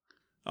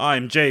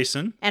I'm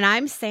Jason. And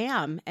I'm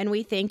Sam, and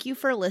we thank you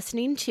for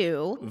listening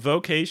to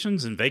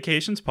Vocations and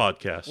Vacations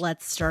podcast.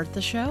 Let's start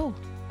the show.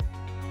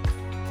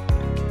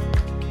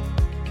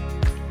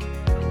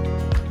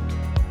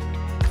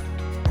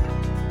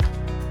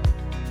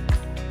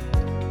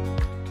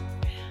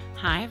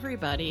 Hi,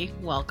 everybody.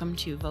 Welcome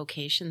to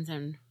Vocations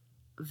and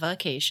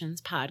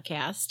Vacations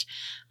podcast.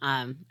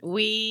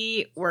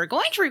 We were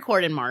going to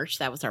record in March.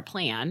 That was our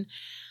plan.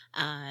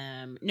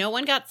 No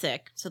one got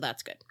sick, so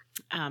that's good.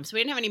 So we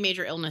didn't have any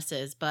major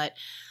illnesses, but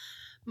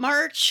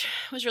March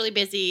was really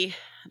busy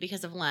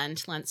because of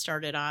Lent. Lent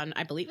started on,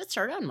 I believe it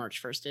started on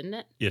March 1st, didn't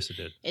it? Yes, it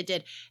did. It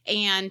did.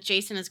 And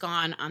Jason is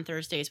gone on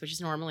Thursdays, which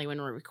is normally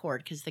when we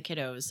record because the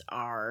kiddos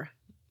are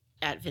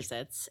at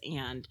visits.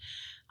 And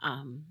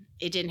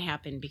it didn't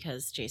happen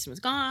because Jason was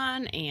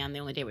gone, and the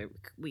only day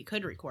we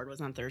could record was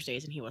on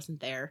Thursdays, and he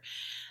wasn't there.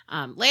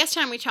 Last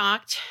time we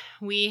talked,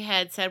 we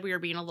had said we were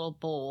being a little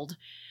bold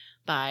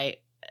by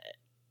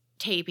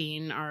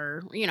taping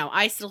our,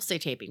 I still say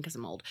taping because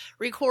I'm old,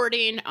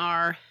 recording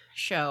our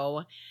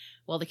show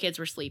while the kids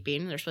were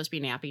sleeping. They're supposed to be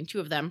napping,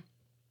 2 of them.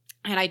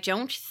 And I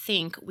don't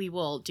think we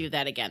will do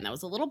that again. That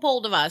was a little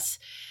bold of us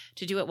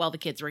to do it while the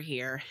kids were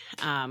here.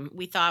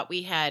 We thought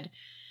we had,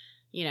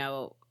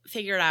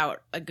 figured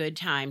out a good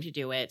time to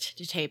do it,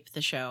 to tape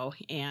the show.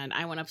 And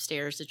I went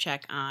upstairs to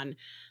check on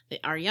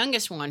our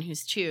youngest one,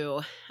 who's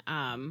 2.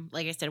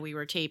 Like I said, we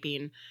were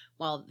taping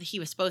while he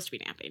was supposed to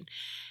be napping.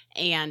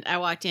 And I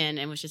walked in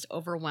and was just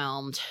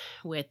overwhelmed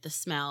with the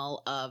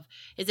smell of,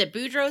 is it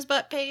Boudreaux's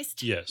butt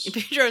paste? Yes.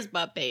 Boudreaux's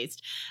butt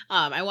paste.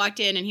 I walked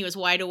in and he was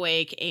wide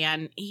awake,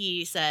 and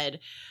he said,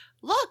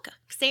 "Look,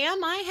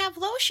 Sam, I have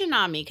lotion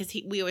on me," because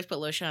we always put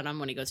lotion on him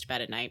when he goes to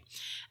bed at night.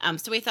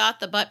 So we thought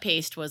the butt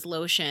paste was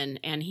lotion,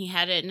 and he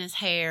had it in his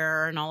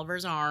hair and all over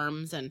his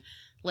arms and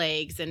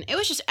legs, and it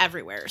was just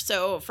everywhere.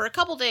 So for a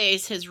couple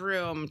days, his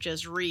room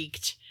just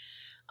reeked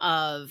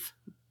of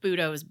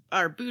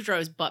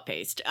Boudreaux's butt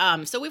paste.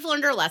 So we've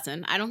learned our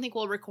lesson. I don't think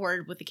we'll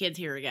record with the kids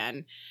here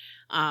again,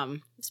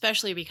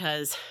 especially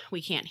because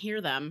we can't hear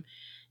them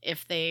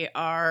if they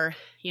are,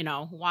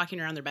 walking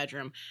around their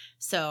bedroom.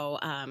 So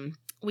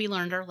we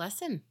learned our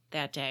lesson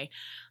that day.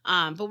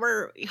 But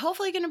we're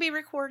hopefully going to be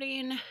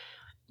recording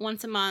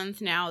once a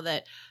month now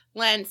that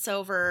Lent's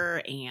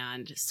over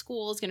and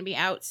school is going to be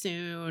out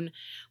soon.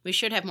 We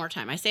should have more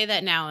time. I say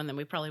that now, and then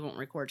we probably won't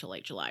record till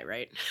late July,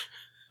 right?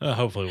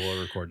 Hopefully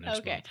we'll record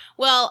next month.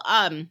 Well,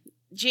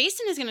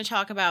 Jason is going to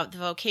talk about the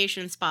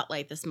vocation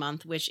spotlight this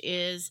month, which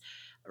is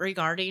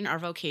regarding our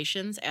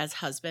vocations as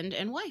husband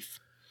and wife.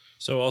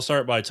 So I'll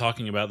start by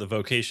talking about the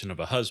vocation of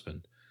a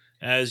husband.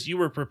 As you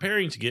were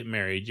preparing to get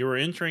married, you were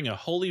entering a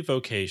holy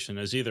vocation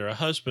as either a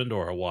husband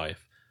or a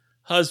wife.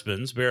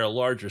 Husbands bear a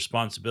large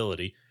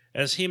responsibility,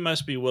 as he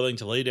must be willing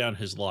to lay down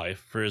his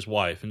life for his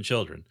wife and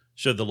children,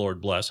 should the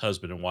Lord bless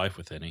husband and wife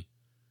with any.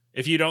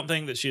 If you don't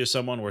think that she is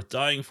someone worth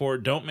dying for,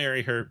 don't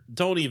marry her.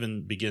 Don't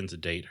even begin to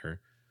date her.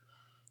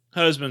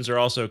 Husbands are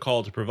also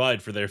called to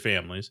provide for their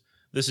families.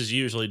 This is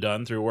usually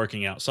done through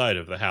working outside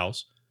of the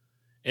house.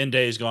 In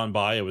days gone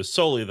by, it was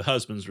solely the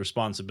husband's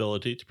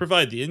responsibility to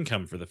provide the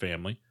income for the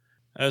family,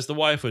 as the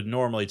wife would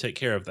normally take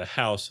care of the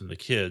house and the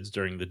kids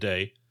during the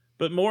day.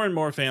 But more and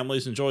more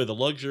families enjoy the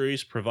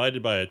luxuries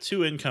provided by a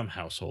 2-income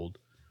household.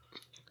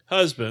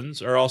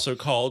 Husbands are also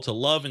called to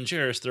love and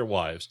cherish their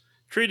wives,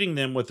 treating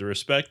them with the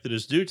respect that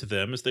is due to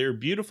them, as they are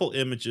beautiful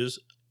images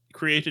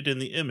created in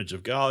the image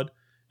of God,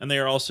 and they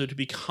are also to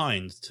be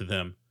kind to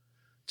them.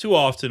 Too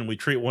often we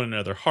treat one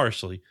another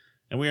harshly,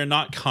 and we are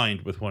not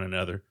kind with one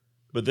another,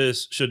 but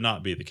this should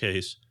not be the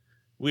case.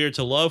 We are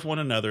to love one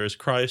another as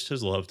Christ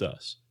has loved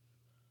us.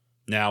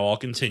 Now I'll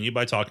continue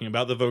by talking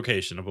about the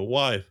vocation of a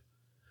wife.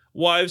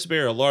 Wives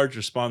bear a large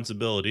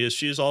responsibility, as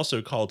she is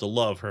also called to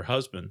love her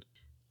husband.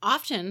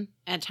 Often,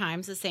 at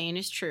times, the saying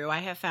is true.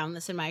 I have found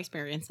this in my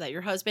experience, that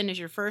your husband is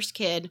your first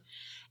kid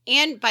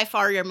and by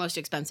far your most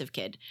expensive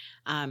kid.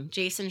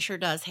 Jason sure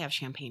does have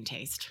champagne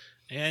taste.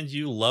 And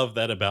you love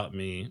that about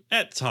me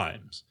at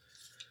times.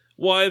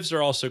 Wives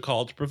are also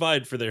called to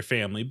provide for their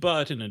family,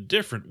 but in a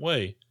different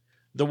way.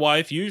 The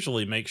wife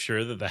usually makes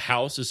sure that the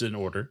house is in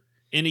order,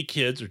 any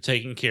kids are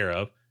taken care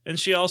of, and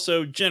she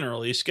also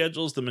generally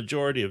schedules the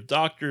majority of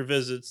doctor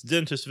visits,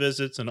 dentist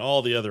visits, and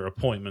all the other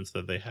appointments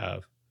that they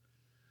have.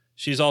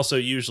 She's also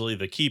usually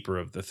the keeper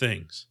of the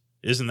things.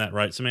 Isn't that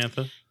right,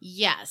 Samantha?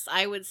 Yes,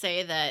 I would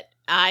say that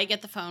I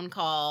get the phone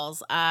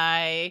calls.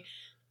 My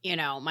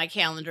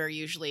calendar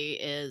usually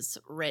is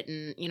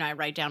written. I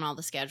write down all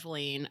the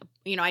scheduling.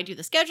 I do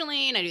the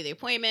scheduling, I do the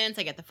appointments,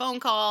 I get the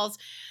phone calls,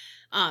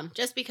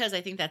 just because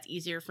I think that's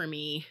easier for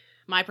me,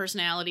 my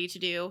personality to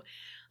do.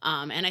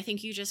 And I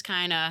think you just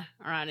kind of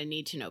are on a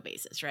need-to-know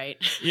basis, right?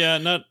 Yeah,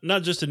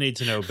 not just a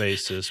need-to-know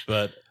basis,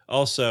 but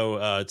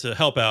also to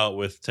help out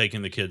with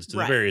taking the kids to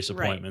the various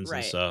appointments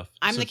and stuff.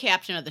 I'm the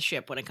captain of the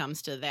ship when it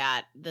comes to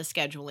that, the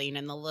scheduling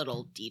and the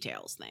little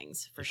details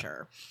things, for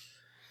sure.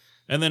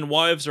 And then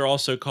wives are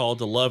also called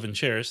to love and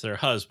cherish their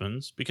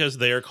husbands because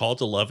they are called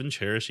to love and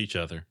cherish each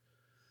other.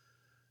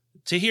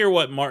 To hear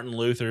what Martin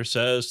Luther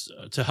says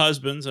to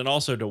husbands and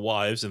also to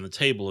wives in the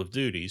Table of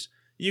Duties,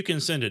 you can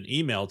send an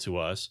email to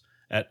us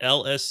at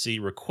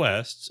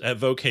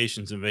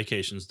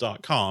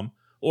lscrequests@vocationsandvacations.com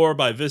or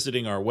by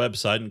visiting our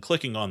website and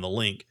clicking on the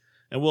link,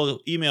 and we'll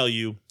email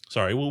you.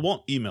 Sorry, we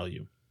won't email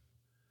you.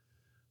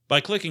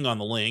 By clicking on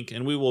the link,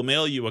 and we will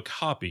mail you a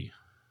copy.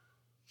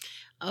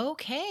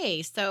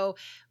 Okay, so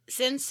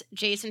since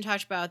Jason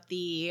talked about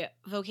the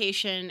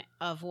vocation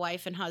of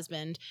wife and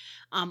husband,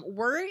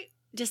 we're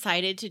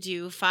decided to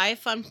do 5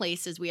 fun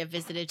places we have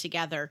visited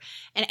together.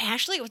 And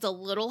actually, it was a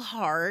little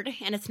hard.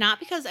 And it's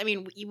not because, I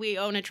mean, we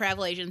own a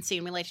travel agency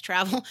and we like to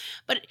travel,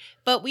 but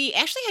we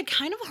actually had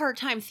kind of a hard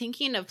time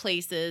thinking of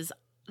places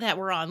that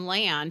were on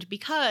land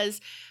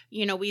because,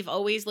 we've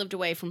always lived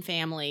away from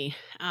family,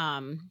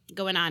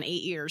 going on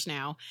 8 years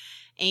now.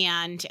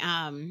 And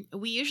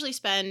we usually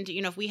spend,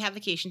 if we have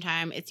vacation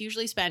time, it's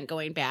usually spent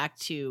going back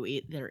to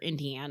either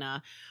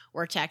Indiana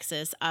or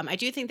Texas. I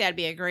do think that'd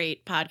be a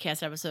great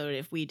podcast episode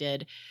if we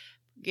did,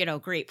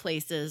 great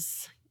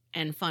places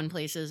and fun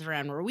places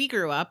around where we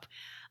grew up.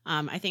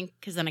 I think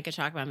because then I could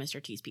talk about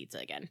Mr. T's Pizza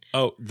again.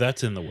 Oh,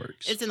 that's in the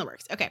works. It's in the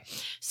works. Okay.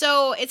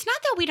 So it's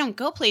not that we don't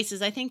go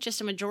places. I think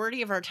just a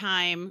majority of our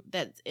time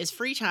that is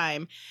free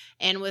time.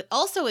 And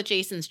also with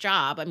Jason's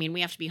job, I mean,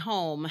 we have to be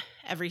home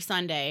every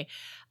Sunday.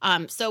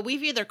 So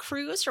we've either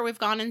cruised or we've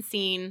gone and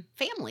seen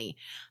family.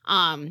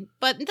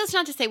 But that's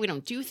not to say we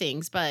don't do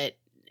things, but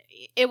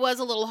it was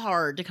a little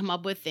hard to come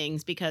up with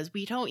things because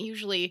we don't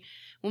usually,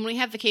 when we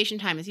have vacation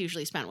time, it's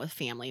usually spent with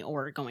family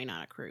or going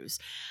on a cruise.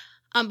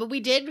 But we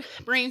did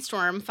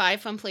brainstorm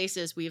 5 fun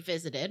places we've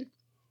visited.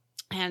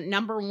 And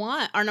number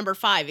 5,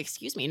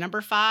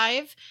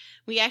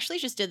 we actually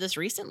just did this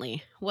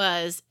recently,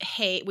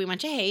 we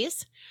went to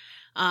Hayes,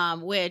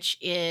 which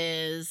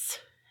is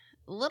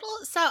a little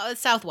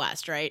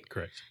southwest, right?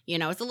 Correct.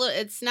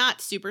 It's not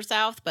super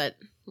south, but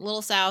a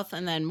little south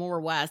and then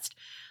more west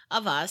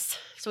of us.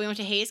 So we went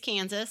to Hayes,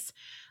 Kansas.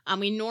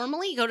 We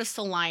normally go to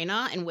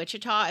Salina and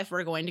Wichita if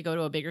we're going to go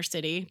to a bigger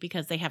city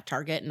because they have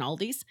Target and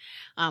Aldi's,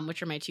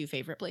 which are my 2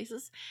 favorite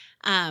places.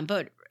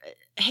 But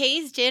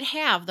Hayes did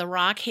have the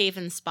Rock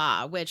Haven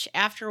Spa, which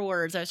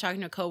afterwards I was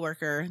talking to a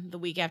coworker the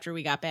week after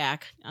we got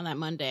back on that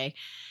Monday,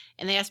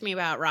 and they asked me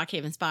about Rock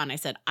Haven Spa, and I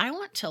said, I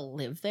want to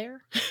live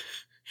there.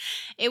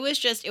 It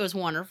was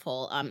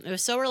wonderful. It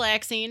was so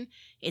relaxing.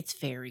 It's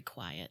very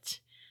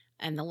quiet,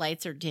 and the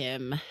lights are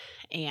dim,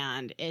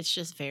 and it's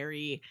just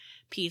very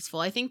peaceful.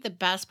 I think the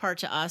best part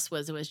to us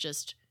was it was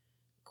just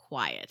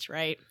quiet,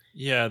 right?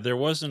 Yeah, there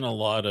wasn't a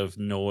lot of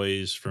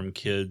noise from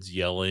kids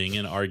yelling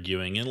and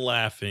arguing and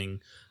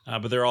laughing,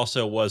 but there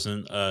also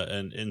wasn't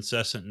an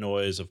incessant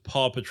noise of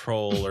Paw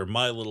Patrol or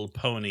My Little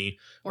Pony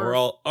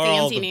or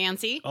Fancy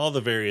Nancy. All the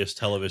various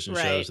television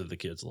shows that the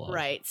kids love.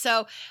 Right.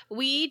 So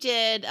we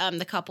did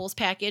the couples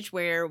package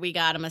where we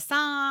got a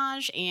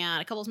massage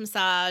and a couples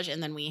massage,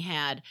 and then we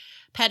had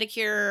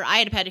pedicure. I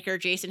had a pedicure.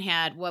 Jason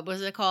had, what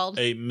was it called?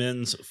 A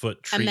men's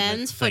foot treatment. A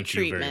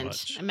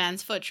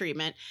men's foot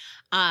treatment.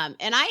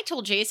 And I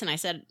told Jason, I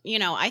said,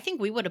 I think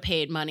we would have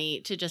paid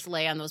money to just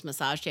lay on those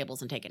massage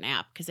tables and take a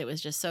nap because it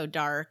was just so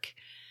dark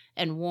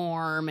and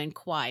warm and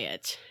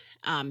quiet.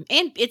 And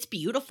it's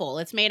beautiful.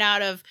 It's made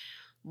out of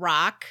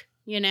rock,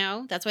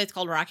 that's why it's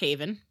called Rock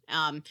Haven.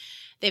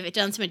 They've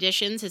done some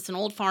additions. It's an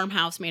old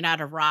farmhouse made out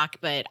of rock,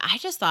 but I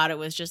just thought it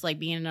was just like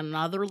being in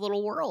another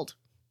little world.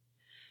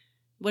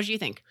 What do you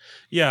think?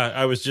 Yeah,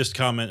 I was just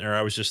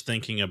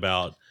thinking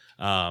about,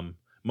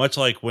 much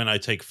like when I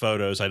take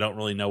photos, I don't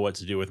really know what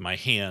to do with my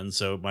hands.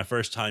 So my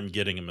first time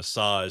getting a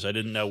massage, I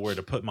didn't know where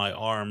to put my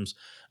arms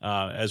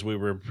as we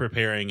were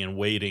preparing and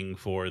waiting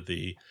for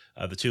the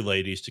 2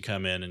 ladies to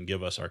come in and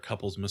give us our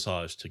couples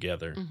massage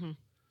together.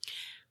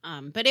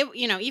 Mm-hmm. But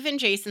even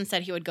Jason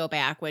said he would go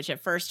back, which at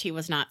first he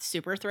was not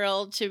super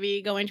thrilled to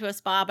be going to a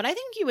spa, but I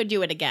think he would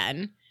do it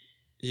again.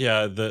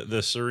 Yeah,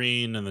 the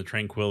serene and the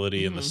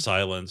tranquility and the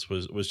silence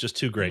was just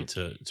too great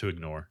to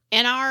ignore.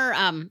 And our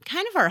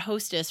kind of our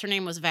hostess, her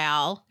name was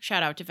Val.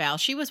 Shout out to Val.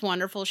 She was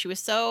wonderful. She was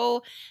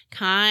so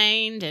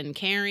kind and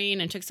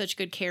caring and took such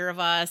good care of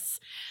us.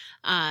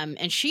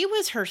 And she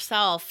was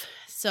herself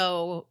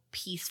so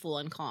peaceful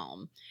and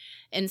calm.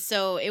 And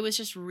so it was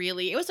just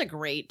it was a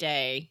great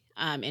day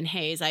in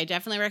Hayes. I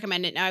definitely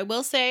recommend it. Now, I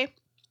will say,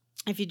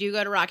 if you do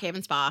go to Rock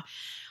Haven Spa,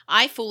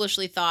 I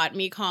foolishly thought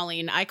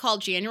I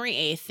called January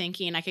 8th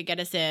thinking I could get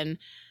us in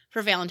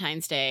for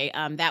Valentine's Day.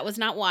 That was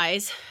not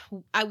wise.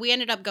 We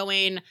ended up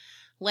going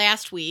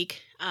last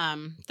week,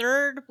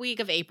 3rd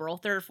week of April,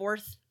 3rd or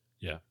 4th.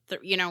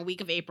 Yeah.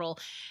 Week of April.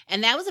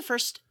 And that was the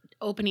first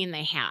opening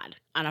they had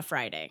on a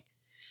Friday.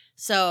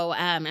 So,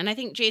 and I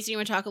think, Jason, you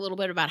want to talk a little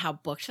bit about how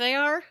booked they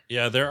are?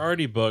 Yeah, they're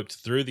already booked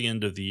through the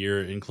end of the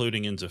year,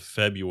 including into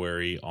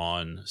February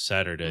on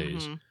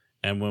Saturdays. Mm-hmm.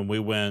 And when we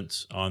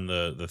went on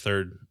the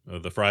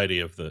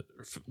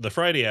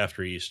Friday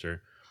after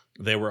Easter,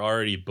 they were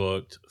already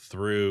booked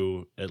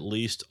through at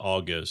least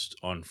August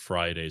on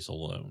Fridays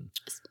alone.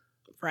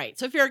 Right.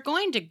 So if you're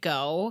going to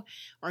go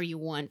or you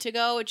want to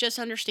go, just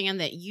understand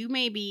that you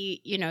may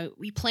be,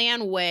 we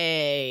plan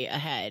way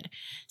ahead.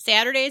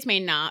 Saturdays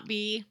may not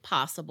be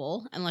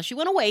possible unless you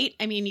want to wait.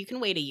 I mean, you can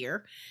wait a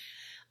year.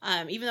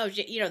 Even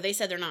though, they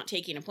said they're not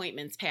taking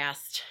appointments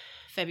past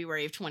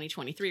February of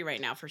 2023 right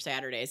now for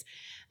Saturdays.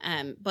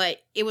 But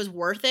it was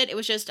worth it. It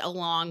was just a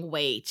long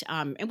wait,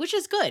 and which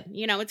is good.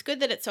 It's good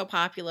that it's so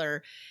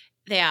popular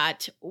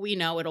that we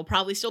know it'll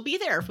probably still be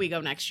there if we go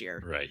next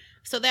year. Right.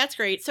 So that's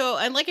great. So,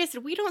 and like I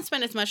said, we don't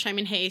spend as much time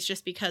in Hayes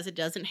just because it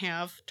doesn't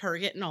have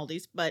Target and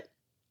Aldi's, but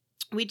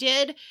we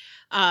did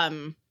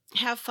have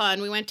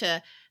fun. We went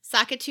to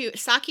Sakitumi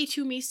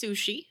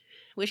Sushi,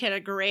 which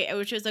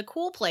was a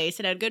cool place.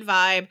 It had a good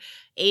vibe,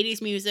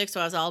 80s music,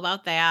 so I was all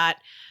about that.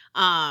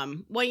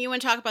 What, you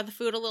want to talk about the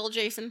food a little,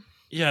 Jason?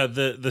 Yeah,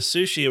 the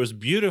sushi, it was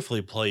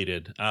beautifully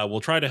plated. We'll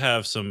try to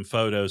have some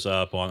photos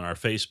up on our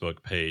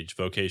Facebook page,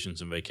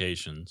 Vocations and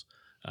Vacations,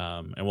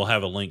 and we'll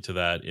have a link to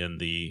that in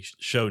the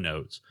show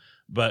notes.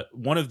 But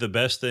one of the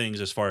best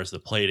things as far as the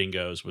plating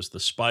goes was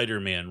the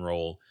Spider-Man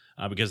roll,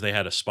 because they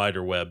had a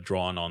spider web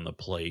drawn on the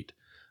plate.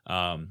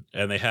 And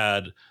they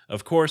had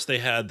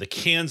the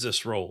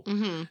Kansas roll.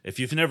 Mm-hmm. If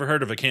you've never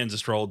heard of a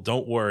Kansas roll,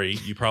 don't worry.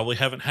 You probably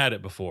haven't had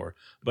it before,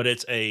 but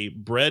it's a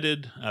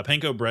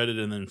panko breaded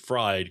and then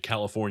fried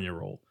California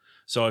roll.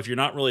 So if you're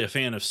not really a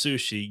fan of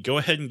sushi, go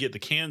ahead and get the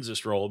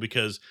Kansas roll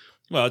because,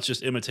 well, it's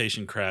just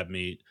imitation crab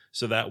meat.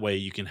 So that way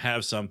you can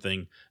have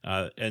something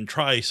and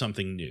try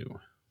something new.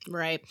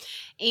 Right.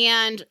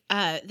 And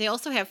they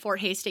also have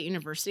Fort Hays State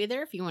University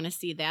there if you want to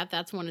see that.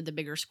 That's one of the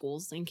bigger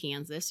schools in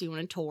Kansas. You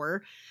want to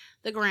tour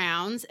the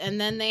grounds. And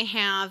then they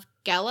have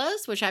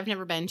Gella's, which I've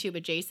never been to,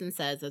 but Jason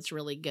says it's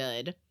really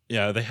good.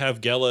 Yeah, they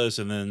have Gella's,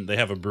 and then they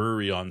have a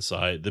brewery on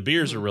site. The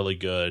beers are really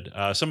good.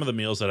 Some of the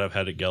meals that I've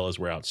had at Gella's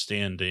were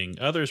outstanding.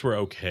 Others were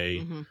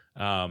okay.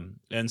 Mm-hmm.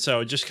 And so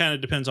it just kind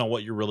of depends on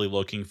what you're really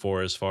looking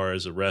for as far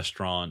as a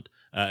restaurant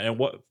and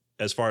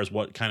as far as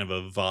what kind of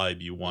a vibe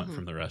you want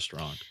from the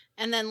restaurant.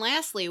 And then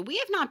lastly, we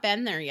have not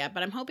been there yet,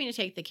 but I'm hoping to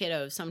take the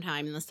kiddos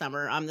sometime in the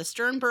summer. The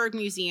Sternberg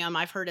Museum,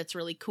 I've heard it's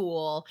really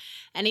cool.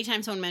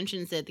 Anytime someone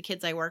mentions it, the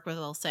kids I work with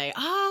will say,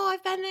 "Oh,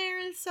 I've been there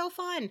and it's so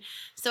fun."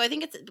 So I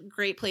think it's a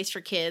great place for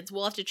kids.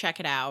 We'll have to check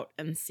it out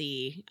and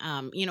see.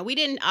 We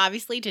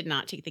did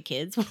not take the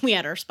kids when we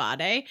had our spa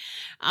day.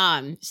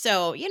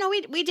 So,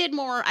 we did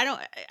more,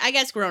 I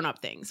guess grown up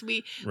things.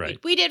 We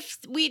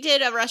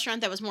did a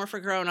restaurant that was more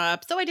for grown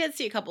up. So I did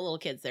see a couple little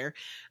kids there.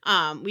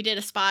 We did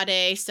a spa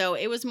day. So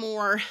it was more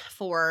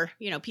for,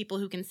 people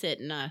who can sit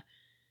in a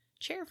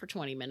chair for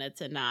 20 minutes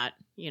and not,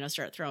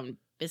 start throwing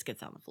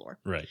biscuits on the floor.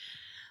 Right.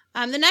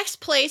 The next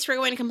place, we're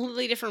going a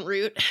completely different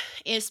route,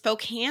 is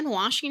Spokane,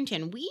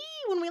 Washington.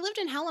 When we lived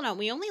in Helena,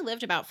 we only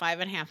lived about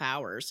 5.5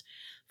 hours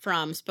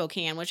from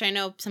Spokane, which I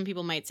know some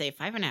people might say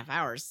 5.5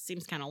 hours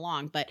seems kind of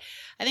long, but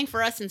I think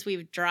for us, since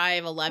we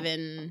drive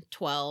 11,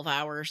 12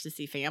 hours to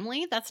see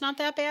family, that's not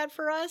that bad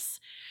for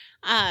us.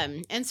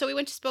 And so we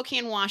went to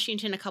Spokane,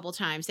 Washington a couple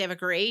times. They have a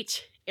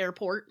great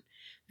airport,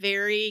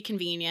 very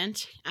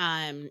convenient.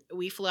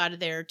 We flew out of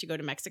there to go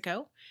to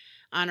Mexico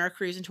on our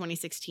cruise in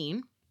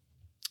 2016.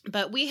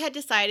 But we had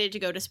decided to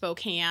go to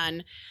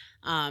Spokane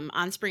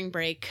on spring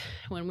break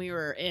when we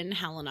were in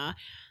Helena,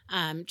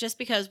 just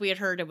because we had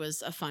heard it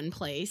was a fun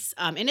place.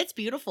 And it's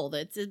beautiful.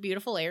 It's a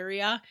beautiful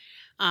area.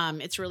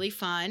 It's really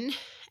fun.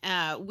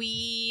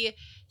 We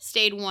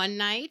stayed one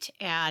night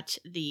at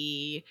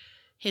the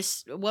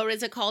what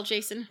is it called,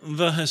 Jason?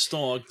 The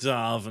historic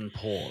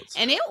Davenport.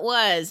 And it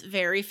was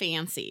very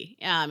fancy.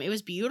 It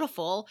was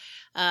beautiful.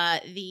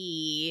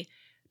 The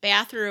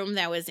bathroom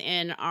that was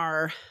in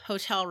our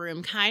hotel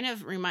room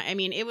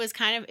it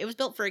was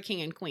built for a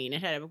king and queen.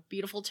 It had a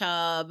beautiful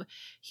tub,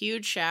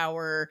 huge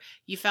shower.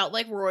 You felt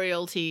like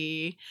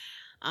royalty,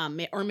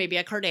 or maybe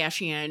a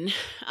Kardashian.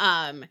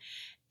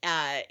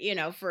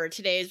 For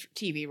today's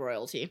TV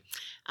royalty.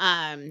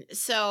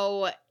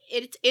 So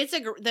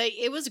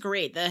it was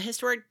great. The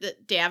historic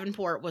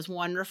Davenport was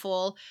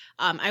wonderful.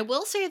 I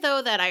will say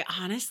though that I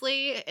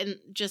honestly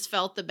just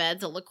felt the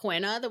beds at La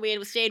Quinta, that we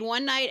had stayed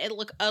one night at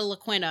La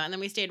Quinta, and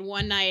then we stayed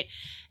one night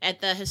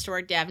at the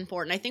historic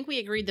Davenport, and I think we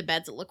agreed the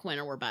beds at La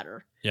Quinta were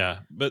better. Yeah,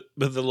 but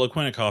the La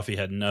Quinta coffee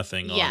had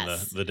nothing on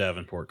the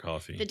Davenport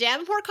coffee. The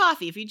Davenport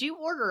coffee, if you do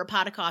order a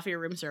pot of coffee or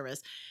room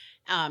service,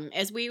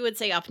 as we would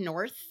say up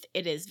north,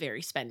 it is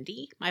very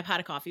spendy. My pot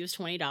of coffee was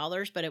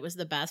 $20, but it was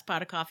the best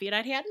pot of coffee that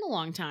I'd had in a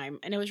long time,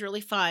 and it was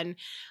really fun.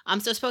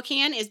 So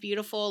Spokane is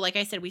beautiful. Like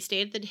I said, we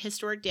stayed at the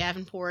historic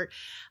Davenport.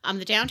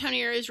 The downtown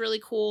area is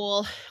really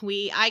cool.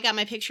 I got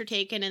my picture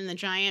taken in the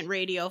giant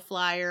radio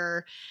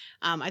flyer.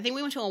 I think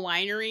we went to a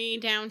winery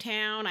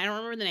downtown. I don't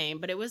remember the name,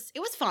 but it was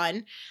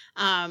fun.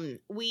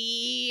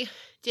 We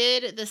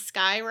did the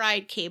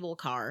Skyride cable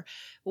car,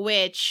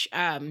 which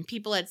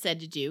people had said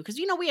to do because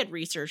we had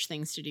research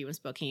things to do in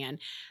Spokane.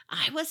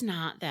 I was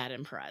not that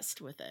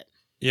impressed with it.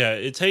 Yeah,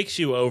 it takes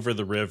you over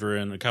the river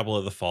and a couple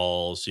of the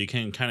falls, so you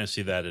can kind of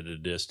see that at a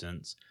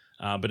distance.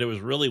 But it was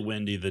really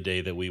windy the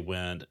day that we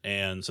went,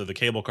 and so the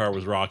cable car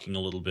was rocking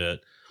a little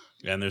bit.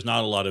 and there's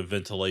not a lot of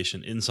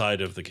ventilation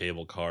inside of the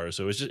cable car.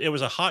 So it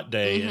was a hot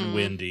day and Mhm.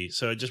 windy.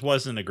 So it just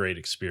wasn't a great Yeah.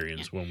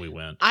 experience when we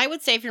went. I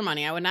would save your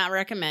money. I would not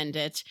recommend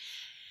it.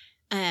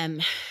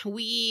 Um,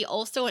 we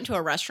also went to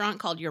a restaurant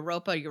called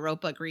Europa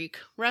Greek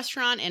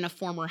restaurant in a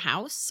former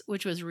house,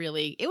 which was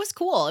it was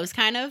cool. It was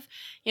kind of,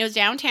 it was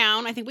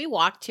downtown. I think we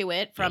walked to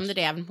it from the Yes.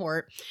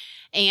 Davenport,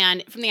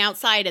 and from the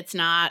outside, it's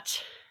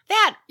not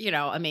that,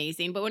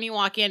 amazing. But when you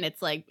walk in,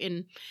 it's like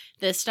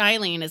the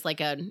styling is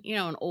like an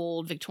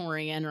old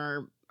Victorian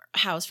or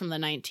house from the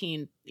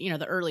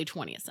the early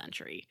 20th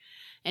century.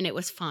 And it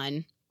was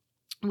fun.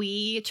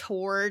 We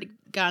toured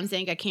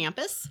Gonzaga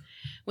campus,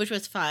 which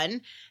was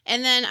fun.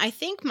 And then I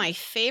think my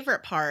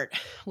favorite part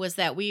was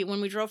that when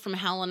we drove from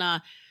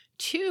Helena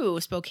to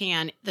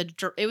Spokane,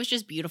 it was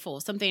just beautiful.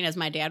 Something, as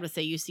my dad would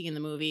say, you see in the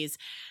movies.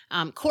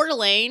 Coeur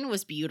d'Alene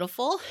was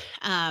beautiful.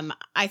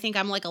 I think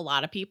I'm like a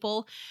lot of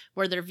people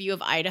where their view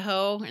of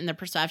Idaho and their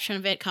perception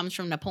of it comes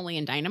from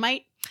Napoleon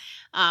Dynamite,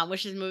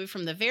 which is a movie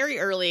from the very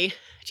early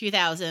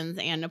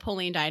 2000s. And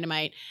Napoleon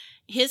Dynamite,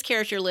 his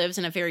character lives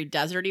in a very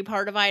deserty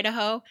part of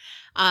Idaho.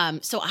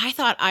 So I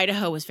thought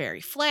Idaho was very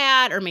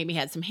flat, or maybe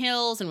had some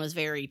hills and was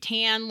very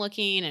tan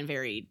looking and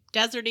very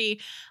deserty.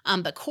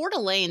 But Coeur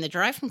d'Alene, the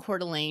drive from Coeur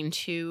d'Alene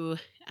to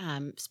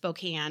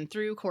Spokane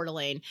through Coeur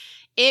d'Alene,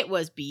 it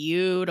was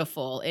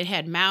beautiful. It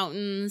had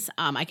mountains.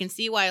 I can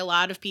see why a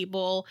lot of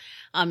people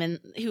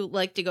who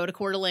like to go to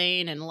Coeur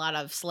d'Alene, and a lot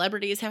of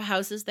celebrities have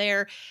houses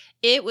there.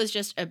 It was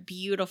just a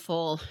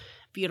beautiful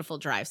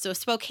drive. So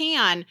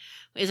Spokane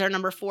is our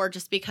number 4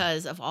 just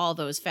because of all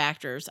those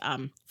factors.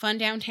 Fun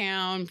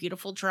downtown,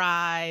 beautiful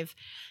drive,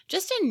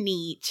 just a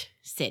neat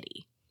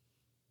city.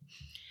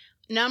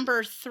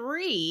 Number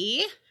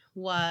 3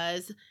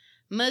 was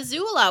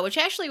Missoula, which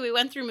actually we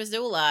went through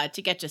Missoula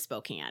to get to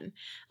Spokane.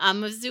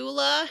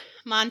 Missoula,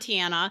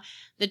 Montana.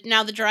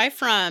 Now the drive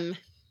from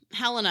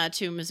Helena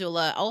to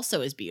Missoula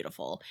also is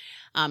beautiful.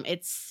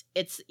 It's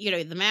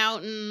the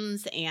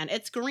mountains, and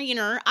it's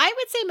greener. I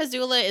would say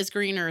Missoula is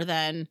greener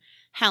than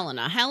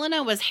Helena.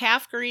 Helena was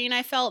half green,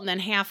 I felt, and then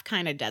half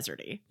kind of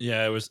deserty.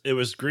 Yeah, it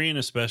was green,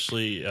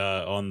 especially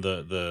on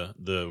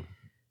the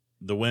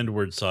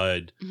windward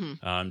side,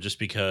 Mm-hmm. just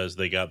because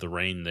they got the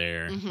rain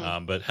there.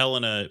 Mm-hmm. But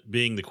Helena,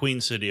 being the queen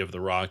city of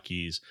the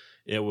Rockies,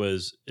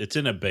 it's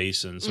in a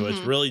basin, so it's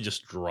Mm-hmm. really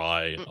just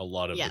dry a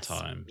lot of the Yes.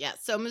 time. Yes.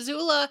 So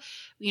Missoula,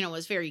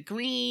 was very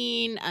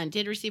green and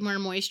did receive more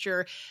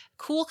moisture.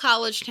 Cool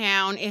college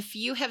town. If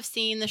you have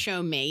seen the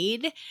show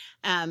Made,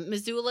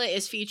 Missoula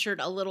is featured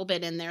a little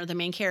bit in there. The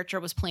main character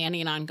was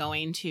planning on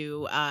going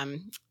to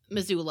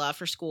Missoula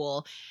for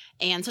school.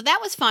 And so that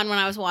was fun when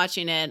I was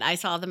watching it. I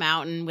saw the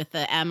mountain with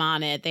the M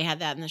on it. They had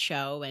that in the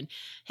show, and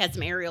had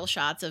some aerial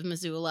shots of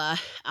Missoula.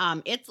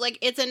 It's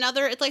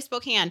like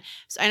Spokane.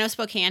 So I know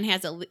Spokane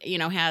has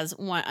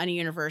a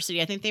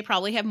university. I think they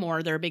probably have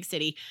more. They're a big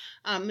city.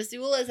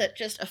 Missoula is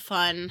just a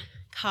fun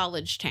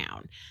college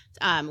town.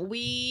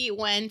 We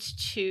went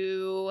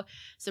to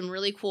some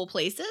really cool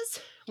places.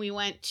 We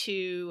went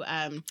to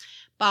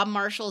Bob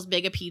Marshall's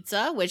Big a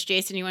Pizza, which,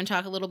 Jason, you want to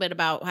talk a little bit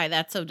about why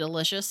that's so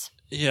delicious?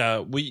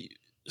 Yeah,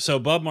 so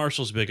Bob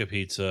Marshall's Big a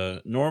Pizza.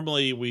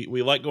 Normally,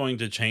 we like going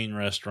to chain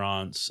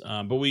restaurants,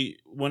 but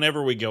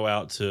whenever we go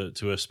out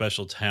to a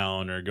special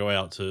town, or go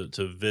out to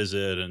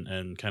visit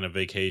and kind of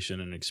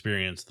vacation and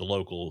experience the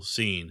local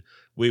scene,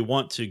 we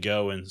want to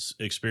go and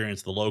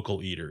experience the local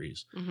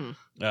eateries.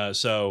 Mm-hmm.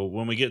 So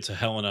when we get to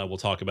Helena, we'll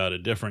talk about a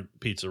different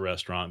pizza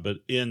restaurant. But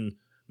in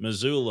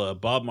Missoula,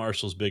 Bob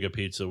Marshall's Big a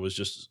Pizza was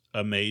just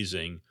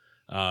amazing.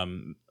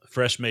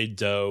 Fresh made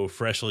dough,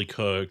 freshly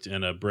cooked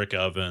in a brick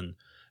oven.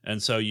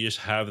 And so you just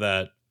have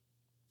that,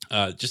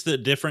 just the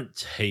different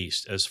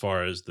taste as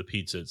far as the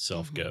pizza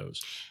itself Mm-hmm.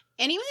 goes.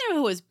 And even though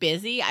it was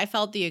busy, I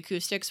felt the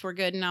acoustics were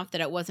good enough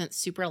that it wasn't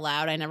super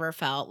loud. I never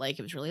felt like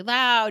it was really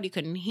loud. You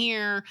couldn't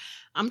hear.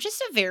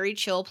 Just a very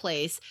chill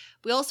place.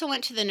 We also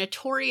went to the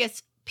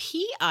notorious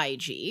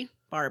PIG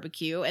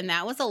barbecue, and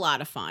that was a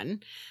lot of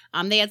fun.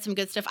 They had some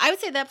good stuff. I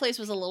would say that place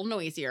was a little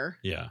noisier.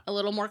 Yeah. A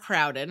little more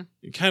crowded.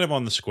 Kind of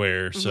on the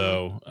square, Mm-hmm.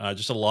 so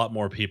just a lot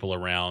more people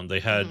around. They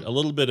had Mm-hmm. a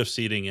little bit of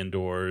seating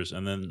indoors,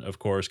 and then, of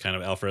course, kind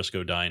of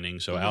alfresco dining,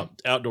 so Mm-hmm.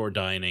 outdoor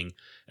dining.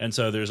 And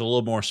so there's a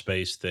little more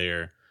space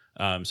there.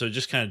 So it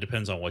just kind of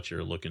depends on what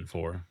you're looking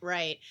for.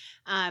 Right.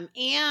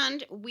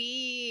 And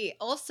we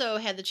also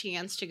had the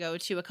chance to go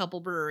to a couple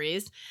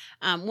breweries.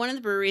 One of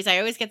the breweries, I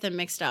always get them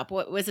mixed up.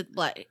 What was it?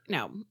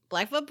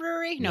 Blackfoot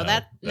Brewery? No,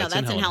 No,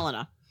 that's in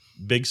Helena.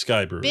 Big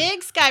Sky Brewery.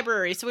 Big Sky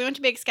Brewery. So we went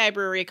to Big Sky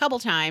Brewery a couple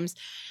times.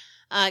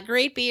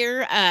 Great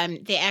beer.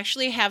 They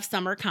actually have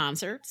summer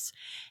concerts.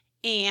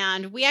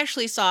 And we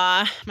actually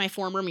saw my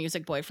former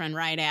music boyfriend,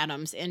 Ryan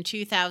Adams, in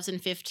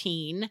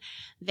 2015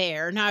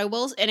 there. Now,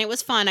 and it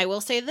was fun. I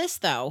will say this,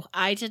 though.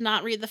 I did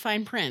not read the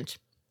fine print.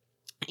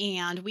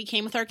 And we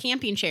came with our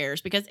camping chairs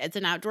because it's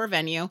an outdoor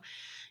venue.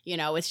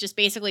 It's just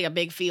basically a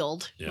big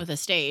field with a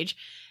stage.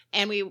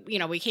 And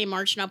we came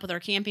marching up with our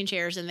camping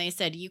chairs, and they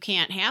said, you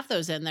can't have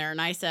those in there.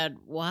 And I said,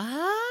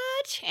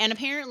 what? And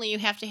apparently you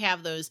have to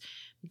have those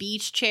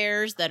beach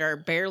chairs that are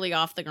barely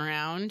off the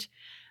ground.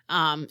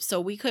 So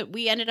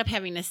we ended up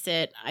having to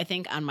sit, I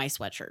think, on my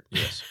sweatshirt.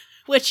 Yes.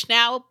 Which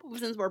now,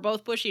 since we're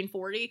both pushing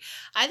 40,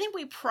 I think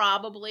we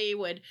probably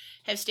would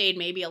have stayed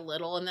maybe a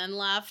little and then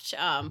left.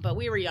 But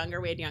we were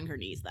younger. We had younger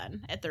knees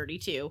then at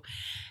 32.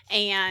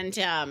 And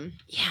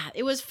yeah,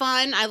 it was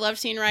fun. I loved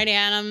seeing Wright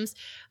Adams.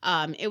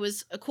 It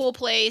was a cool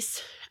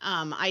place.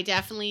 I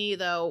definitely,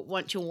 though,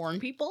 want to warn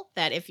people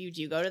that if you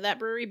do go to that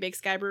brewery, Big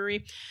Sky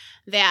Brewery,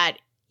 that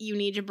you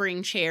need to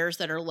bring chairs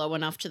that are low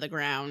enough to the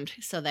ground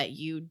so that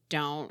you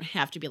don't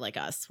have to be like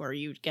us, where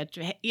you get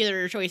to either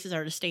your choices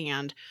are to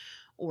stand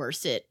or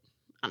sit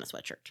on a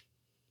sweatshirt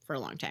for a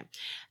long time.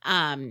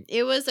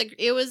 It was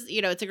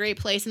it's a great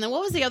place. And then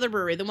what was the other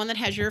brewery? The one that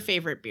has your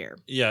favorite beer?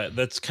 Yeah,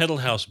 that's Kettle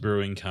House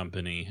Brewing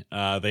Company.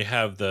 They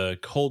have the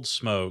Cold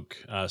Smoke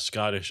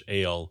Scottish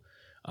Ale.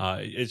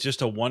 It's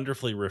just a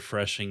wonderfully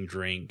refreshing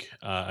drink.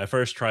 I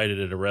first tried it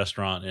at a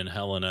restaurant in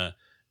Helena,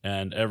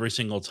 and every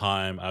single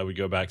time I would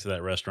go back to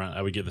that restaurant,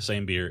 I would get the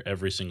same beer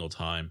every single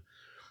time.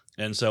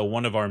 And so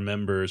one of our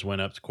members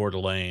went up to Coeur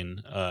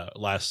d'Alene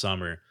last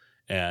summer,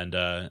 and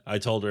I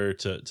told her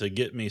to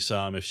get me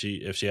some if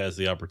she has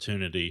the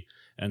opportunity.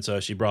 And so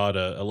she brought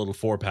a little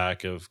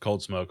 4-pack of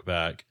Cold Smoke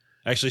back.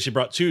 Actually, she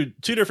brought two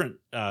different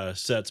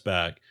sets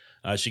back.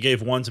 She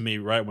gave one to me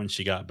right when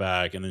she got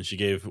back, and then she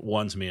gave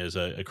one to me as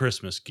a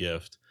Christmas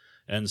gift.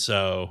 And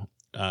so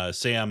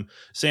Sam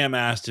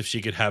asked if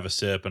she could have a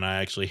sip, and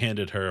I actually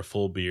handed her a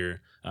full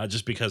beer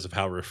just because of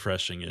how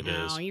refreshing it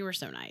is. Oh, you were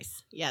so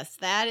nice. Yes,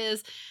 that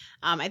is.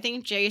 I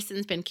think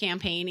Jason's been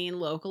campaigning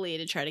locally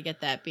to try to get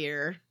that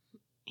beer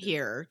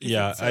here.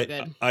 Yeah, it's so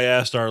good. I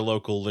asked our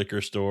local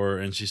liquor store,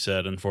 and she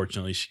said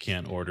unfortunately she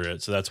can't order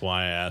it. So that's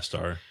why I asked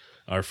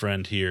our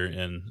friend here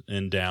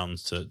in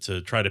Downs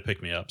to try to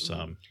pick me up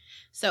some.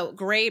 So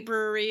great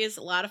breweries,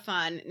 a lot of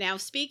fun. Now,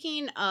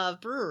 speaking of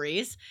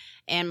breweries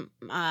and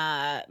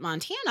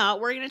Montana,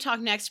 we're going to talk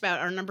next about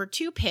our number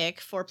 2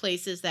 pick for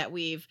places that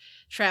we've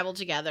traveled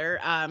together.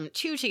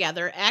 2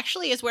 together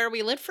actually is where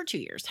we lived for 2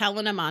 years,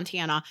 Helena,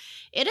 Montana.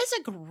 It is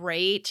a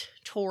great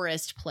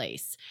tourist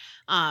place.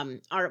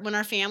 When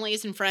our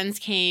families and friends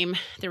came,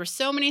 there were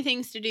so many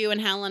things to do in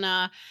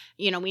Helena.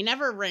 We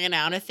never ran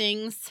out of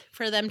things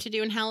for them to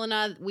do in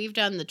Helena. We've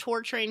done the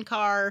tour train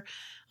car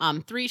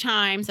 3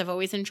 times. I've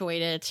always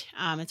enjoyed it.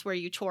 It's where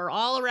you tour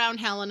all around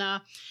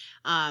Helena.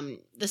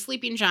 The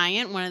Sleeping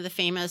Giant, one of the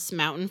famous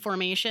mountain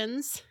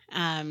formations,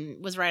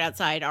 was right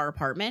outside our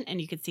apartment, and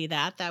you could see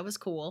that. That was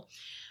cool.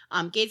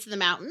 Gates of the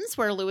Mountains,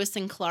 where Lewis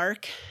and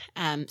Clark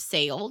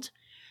sailed.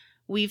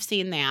 We've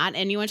seen that.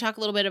 And you want to talk a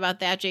little bit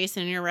about that,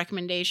 Jason, in your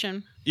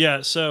recommendation?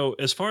 Yeah, so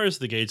as far as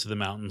the Gates of the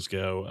Mountains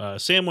go,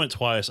 Sam went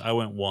twice, I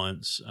went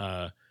once.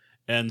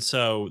 And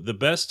so the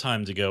best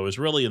time to go is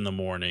really in the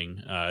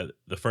morning,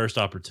 the first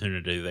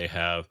opportunity they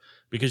have,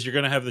 because you're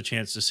going to have the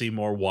chance to see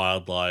more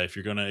wildlife.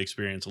 You're going to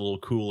experience a little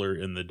cooler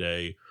in the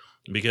day,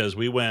 because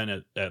we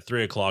went at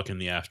 3 o'clock in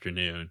the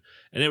afternoon,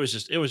 and it was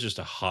just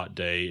a hot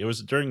day. It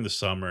was during the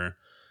summer,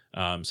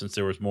 since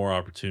there was more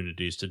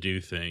opportunities to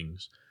do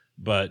things.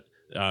 But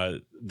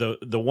the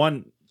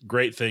one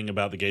great thing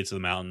about the Gates of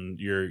the Mountain,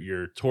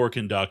 your tour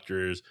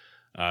conductors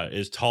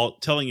is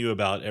telling you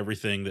about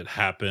everything that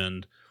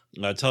happened,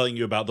 telling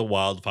you about the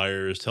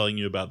wildfires, telling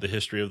you about the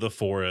history of the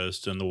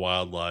forest and the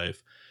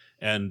wildlife.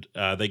 And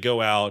they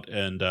go out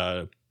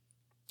and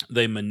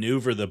they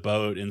maneuver the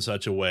boat in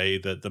such a way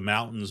that the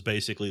mountains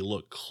basically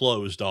look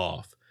closed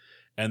off.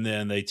 And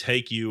then they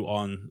take you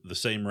on the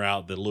same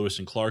route that Lewis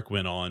and Clark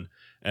went on.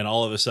 And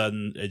all of a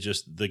sudden,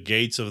 the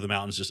gates of the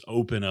mountains just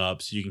open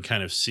up, so you can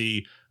kind of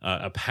see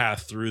a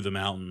path through the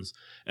mountains.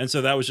 And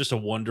so that was just a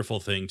wonderful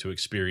thing to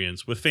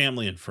experience with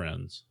family and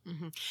friends.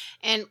 Mm-hmm.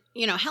 And,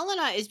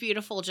 Helena is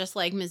beautiful, just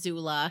like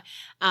Missoula.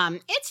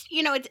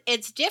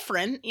 It's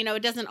different.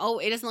 It doesn't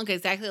look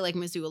exactly like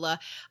Missoula.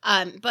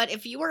 But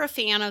if you were a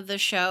fan of the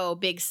show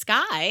Big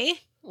Sky,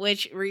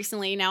 which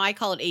recently, now I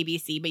call it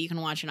ABC, but you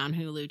can watch it on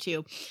Hulu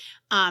too.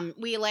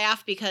 We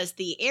laugh because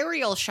the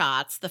aerial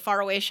shots, the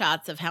faraway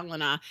shots of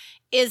Helena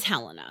is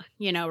Helena,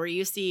 where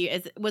you see,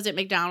 was it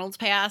McDonald's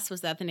Pass?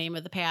 Was that the name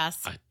of the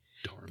pass? I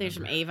don't remember. There's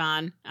from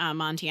Avon,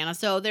 Montana.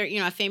 So they're,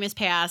 a famous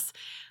pass.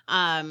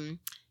 And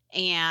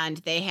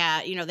they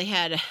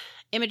had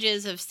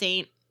images of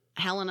St.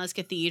 Helena's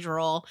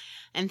Cathedral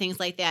and things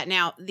like that.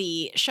 Now,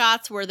 the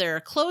shots where they're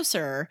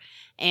closer,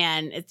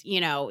 and it's,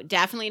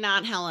 definitely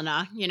not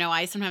Helena.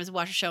 I sometimes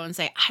watch a show and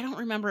say, I don't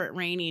remember it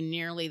raining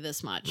nearly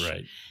this much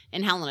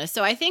in Helena.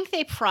 So I think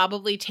they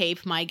probably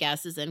tape, my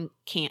guess is in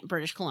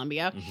British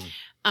Columbia.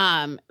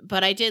 Mm-hmm.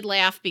 But I did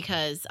laugh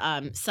because,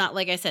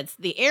 like I said,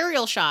 the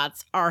aerial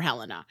shots are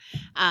Helena.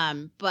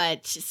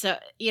 But so,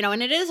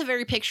 and it is a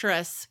very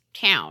picturesque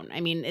town.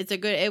 I mean, it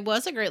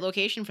was a great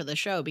location for the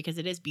show because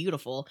it is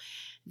beautiful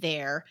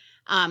there.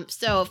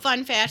 So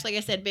fun fact, like I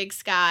said, Big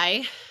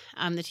Sky,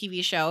 the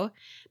TV show,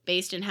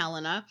 based in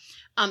Helena.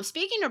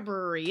 Speaking of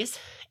breweries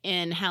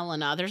in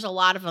Helena, there's a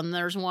lot of them.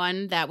 There's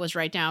one that was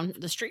right down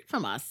the street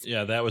from us.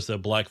 Yeah, that was the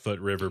Blackfoot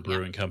River Yeah.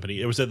 Brewing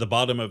Company. It was at the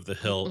bottom of the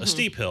hill, a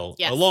steep hill,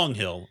 Yes. a long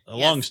hill, a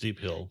Yes. long steep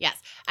hill. Yes.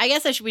 I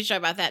guess we should talk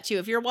about that too.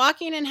 If you're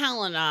walking in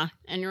Helena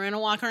and you're going to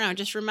walk around,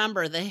 just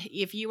remember that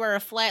if you are a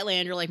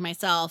flatlander like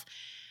myself,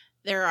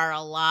 there are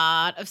a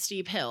lot of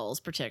steep hills,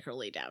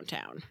 particularly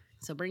downtown.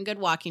 So bring good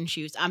walking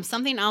shoes.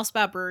 Something else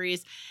about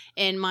breweries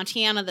in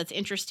Montana that's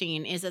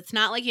interesting is it's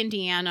not like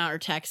Indiana or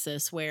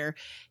Texas where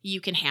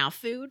you can have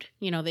food.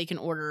 You know, they can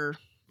order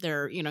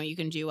you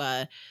can do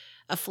a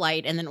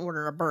flight and then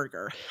order a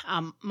burger.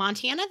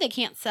 Montana, they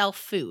can't sell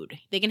food.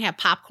 They can have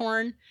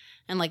popcorn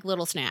and like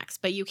little snacks,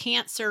 but you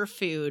can't serve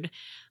food.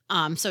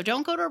 So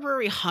don't go to a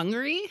brewery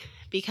hungry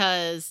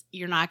because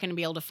you're not going to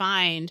be able to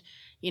find,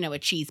 a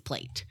cheese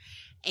plate.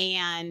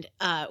 And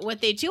what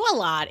they do a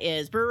lot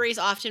is breweries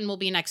often will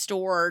be next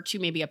door to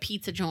maybe a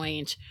pizza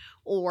joint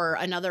or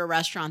another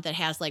restaurant that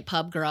has like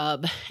pub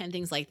grub and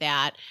things like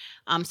that,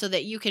 so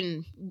that you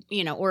can,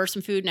 order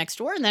some food next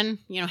door and then,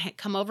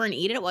 come over and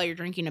eat it while you're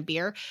drinking a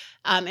beer.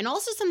 And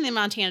also something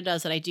Montana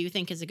does that I do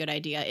think is a good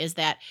idea is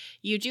that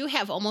you do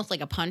have almost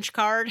like a punch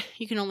card.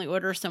 You can only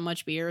order so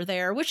much beer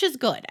there, which is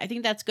good. I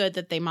think that's good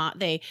that they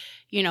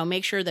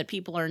make sure that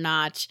people are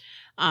not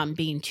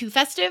being too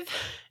festive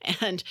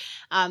and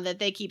that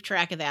they keep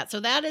track of that. So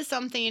that is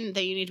something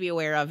that you need to be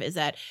aware of, is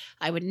that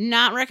I would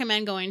not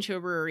recommend going to a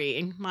brewery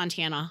in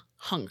Montana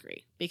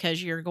hungry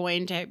because you're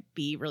going to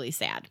be really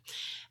sad.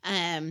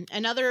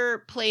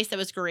 Another place that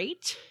was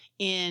great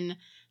in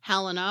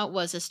Helena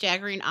was a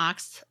Staggering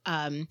Ox.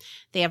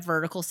 They have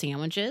vertical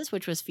sandwiches,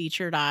 which was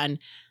featured on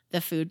the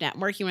Food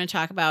Network. You want to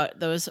talk about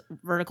those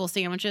vertical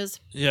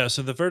sandwiches? Yeah,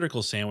 so the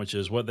vertical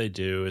sandwiches, what they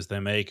do is they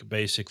make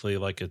basically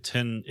like a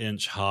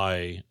 10-inch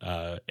high,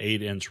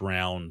 8-inch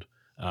round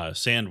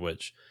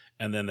sandwich,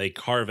 and then they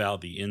carve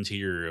out the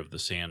interior of the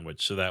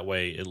sandwich so that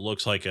way it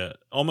looks like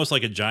almost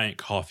like a giant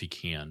coffee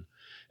can.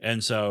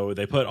 And so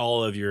they put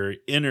all of your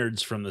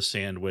innards from the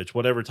sandwich,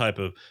 whatever type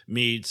of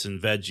meats and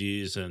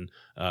veggies and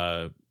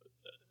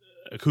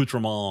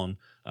accoutrement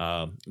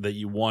that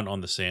you want on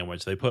the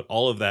sandwich. They put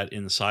all of that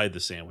inside the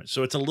sandwich.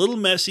 So it's a little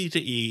messy to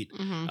eat,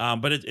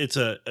 but it's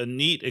a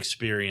neat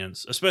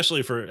experience,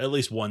 especially for at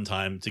least one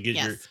time to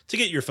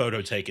get your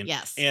photo taken.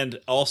 Yes. And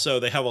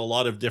also they have a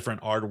lot of different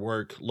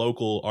artwork,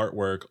 local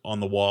artwork on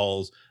the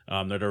walls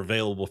that are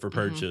available for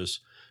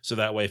purchase. So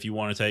that way, if you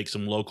want to take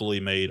some locally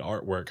made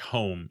artwork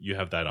home, you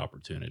have that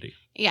opportunity.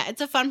 Yeah,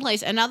 it's a fun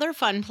place. Another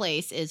fun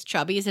place is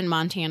Chubby's in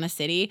Montana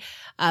City.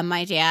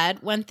 My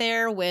dad went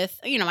there with,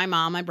 my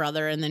mom, my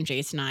brother, and then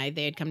Jason and I.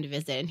 They had come to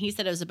visit, and he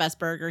said it was the best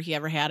burger he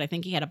ever had. I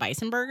think he had a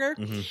bison burger.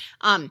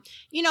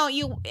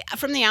 You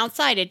from the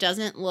outside, it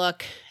doesn't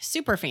look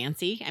super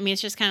fancy. I mean,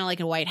 it's just kind of like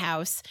a White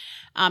House.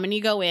 And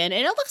you go in,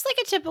 and it looks like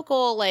a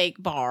typical like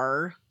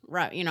bar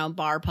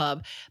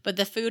pub, but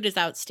the food is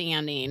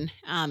outstanding.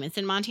 It's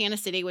in Montana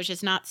City, which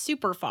is not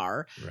super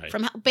far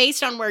from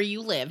based on where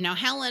you live. Now,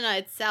 Helena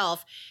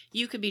itself,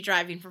 you could be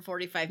driving for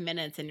 45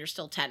 minutes and you're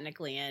still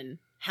technically in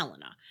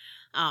Helena.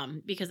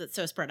 Because it's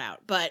so spread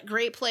out, but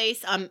great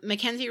place.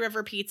 Mackenzie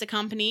River Pizza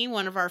Company,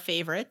 one of our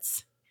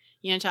favorites.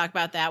 You want to talk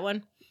about that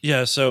one?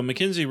 Yeah, so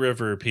Mackenzie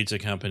River Pizza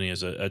Company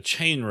is a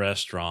chain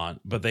restaurant,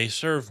 but they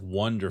serve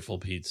wonderful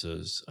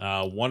pizzas.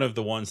 One of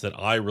the ones that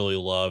I really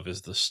love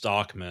is the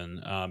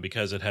Stockman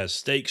because it has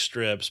steak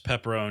strips,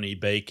 pepperoni,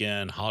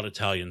 bacon, hot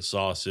Italian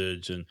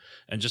sausage, and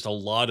just a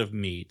lot of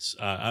meats.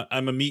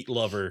 I'm a meat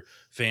lover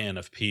fan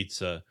of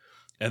pizza.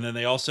 And then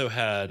they also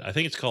had, I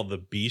think it's called the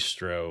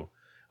Bistro.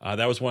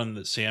 That was one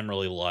that Sam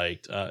really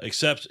liked,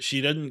 except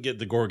she didn't get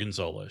the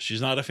Gorgonzola.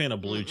 She's not a fan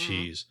of blue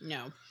cheese.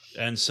 No.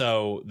 And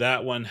so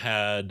that one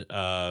had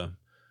a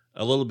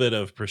little bit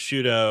of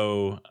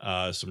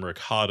prosciutto, some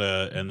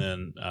ricotta, and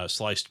then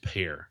sliced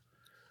pear.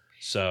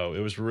 So it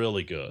was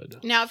really good.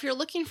 Now, if you're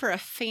looking for a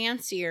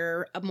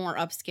fancier, a more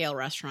upscale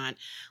restaurant,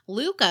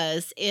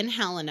 Luca's in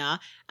Helena.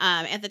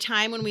 At the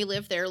time when we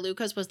lived there,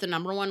 Luca's was the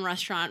 #1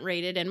 restaurant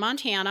rated in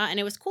Montana. And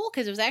it was cool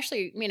because it was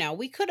actually,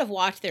 we could have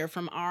walked there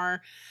from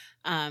our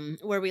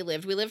where we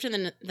lived. We lived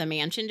in the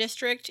Mansion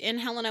District in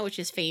Helena, which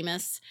is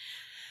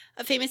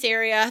a famous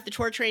area. The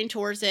tour train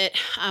tours it.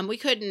 We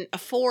couldn't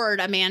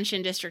afford a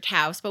Mansion District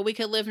house, but we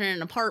could live in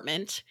an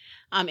apartment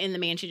in the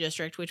Mansion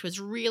District, which was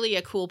really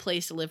a cool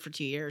place to live for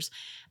 2 years.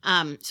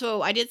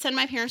 So I did send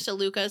my parents to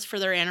Luca's for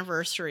their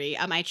anniversary.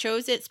 I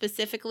chose it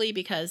specifically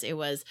because it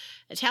was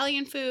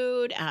Italian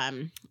food.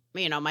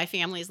 My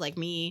family's like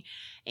me,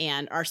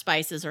 and our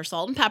spices are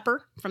salt and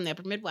pepper from the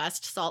upper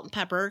Midwest, salt and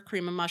pepper,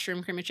 cream of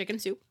mushroom, cream of chicken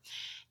soup.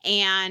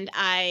 And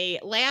I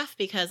laugh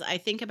because I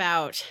think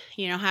about,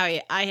 how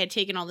I had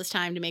taken all this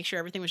time to make sure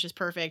everything was just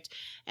perfect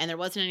and there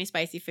wasn't any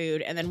spicy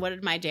food. And then what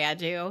did my dad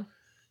do?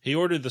 He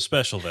ordered the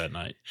special that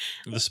night.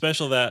 The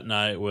special that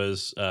night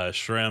was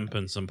shrimp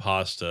and some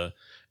pasta.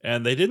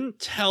 And they didn't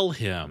tell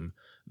him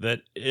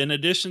that in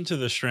addition to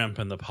the shrimp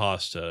and the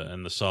pasta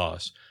and the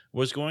sauce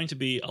was going to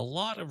be a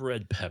lot of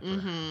red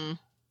pepper.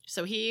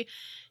 So he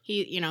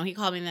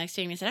called me the next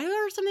day and he said, I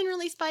ordered something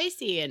really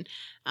spicy. And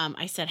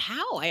I said,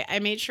 how? I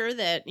made sure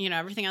that,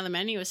 everything on the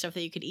menu was stuff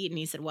that you could eat. And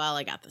he said, well,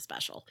 I got the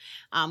special,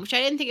 which I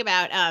didn't think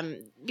about.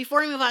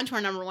 Before we move on to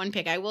our number one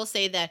pick, I will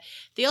say that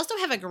they also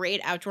have a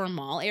great outdoor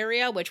mall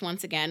area, which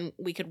once again,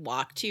 we could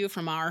walk to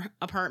from our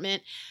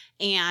apartment.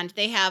 And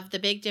they have the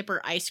Big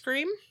Dipper ice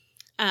cream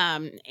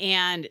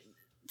and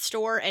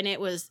store. And it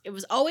was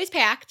always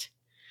packed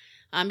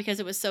because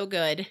it was so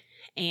good.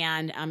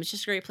 And it's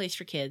just a great place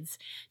for kids.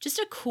 Just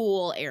a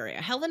cool area.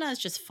 Helena is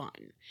just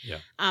fun. Yeah.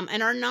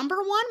 And our number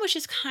one, which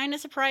is kind of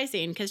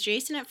surprising because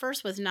Jason at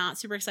first was not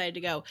super excited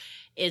to go,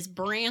 is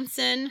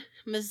Branson,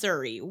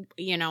 Missouri.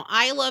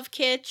 I love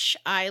kitsch.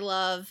 I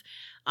love,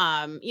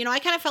 I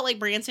kind of felt like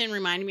Branson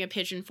reminded me of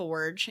Pigeon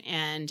Forge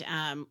and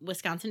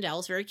Wisconsin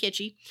Dells, very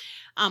kitschy.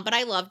 But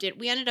I loved it.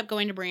 We ended up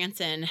going to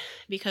Branson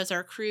because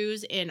our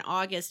cruise in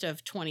August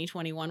of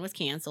 2021 was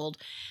canceled.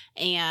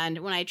 And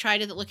when I tried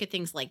to look at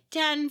things like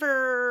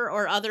Denver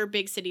or other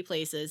big city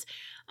places,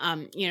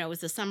 it was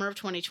the summer of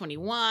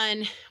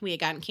 2021. We had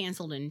gotten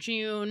canceled in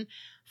June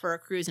for a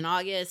cruise in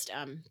August.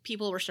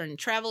 People were starting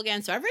to travel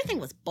again. So everything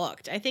was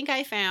booked. I think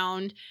I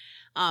found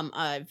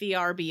a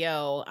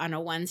VRBO on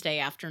a Wednesday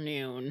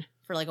afternoon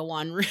for like a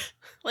one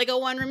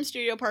room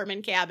studio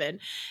apartment cabin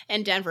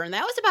in Denver, and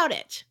that was about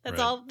it. That's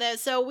right. all.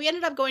 So we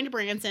ended up going to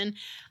Branson.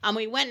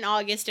 We went in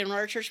August, and one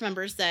of our church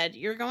members said,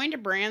 "You're going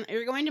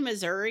to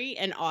Missouri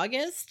in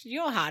August. You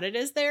know how hot it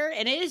is there,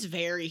 and it is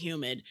very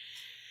humid."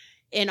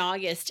 In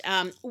August,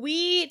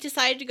 we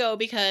decided to go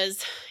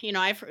because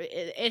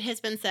it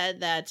has been said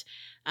that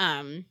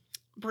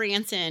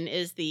Branson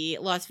is the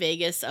Las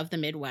Vegas of the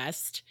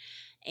Midwest.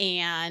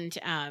 And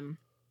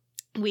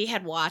we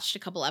had watched a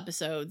couple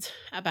episodes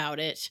about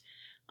it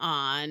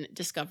on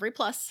Discovery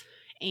Plus.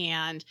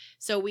 And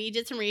so we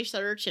did some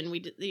research and we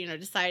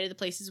decided the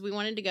places we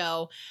wanted to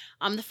go.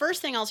 The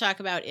first thing I'll talk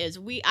about is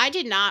I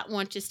did not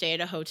want to stay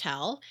at a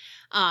hotel.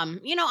 I'm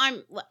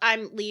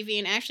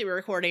leaving. Actually, we're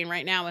recording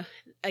right now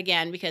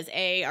again because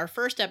our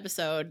first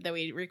episode that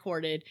we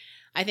recorded,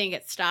 I think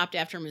it stopped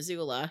after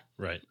Missoula.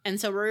 Right. And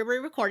so we're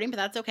re-recording, but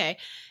that's okay.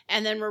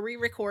 And then we're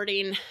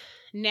re-recording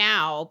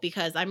now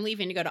because I'm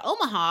leaving to go to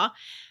Omaha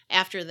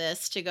after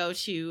this to go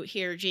to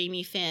hear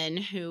Jamie Finn,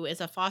 who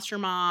is a foster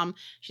mom.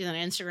 She's on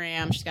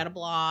Instagram. She's got a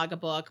blog, a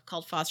book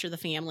called Foster the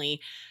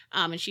Family.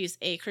 And she's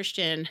a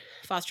Christian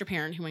foster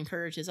parent who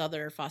encourages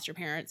other foster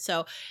parents.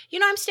 So,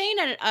 I'm staying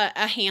at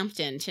a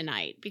Hampton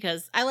tonight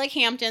because I like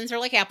Hamptons. They're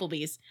like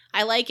Applebee's.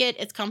 I like it.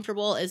 It's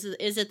comfortable. Is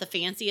it the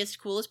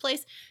fanciest, coolest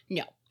place?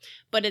 No,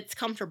 but it's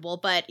comfortable.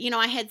 But,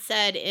 I had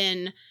said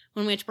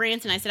when we went to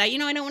Branson, I said, I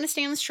don't want to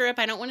stay on the Strip.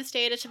 I don't want to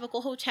stay at a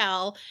typical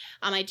hotel.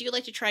 I do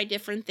like to try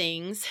different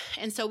things.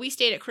 And so we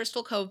stayed at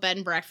Crystal Cove Bed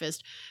and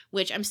Breakfast,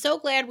 which I'm so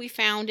glad we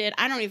found it.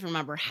 I don't even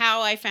remember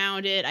how I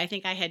found it. I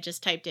think I had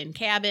just typed in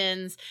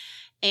cabins,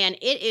 and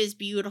it is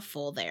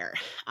beautiful there.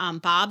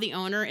 Bob, the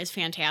owner, is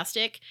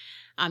fantastic.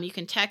 You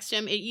can text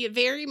him. It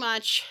very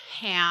much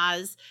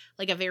has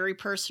like a very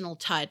personal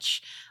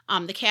touch.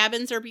 The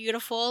cabins are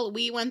beautiful.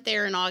 We went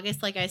there in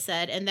August, like I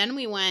said, and then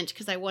we went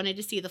because I wanted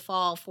to see the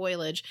fall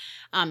foliage.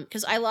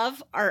 Because I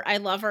love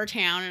our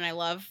town and I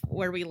love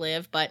where we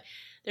live, but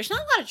there's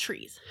not a lot of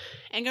trees.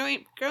 And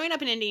growing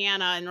up in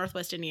Indiana, in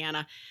Northwest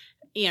Indiana,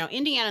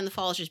 Indiana in the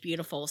fall is just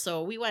beautiful.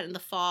 So we went in the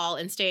fall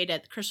and stayed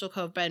at Crystal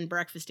Cove Bed and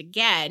Breakfast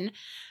again.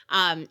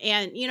 And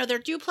they're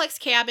duplex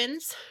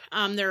cabins.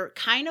 They're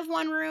kind of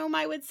one room,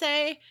 I would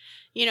say.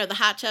 The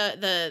hot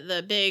tub,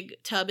 the big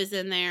tub is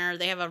in there.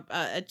 They have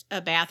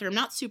a bathroom,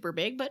 not super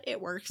big, but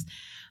it works.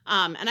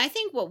 And I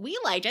think what we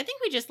liked,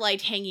 we just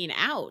liked hanging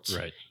out.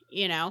 Right.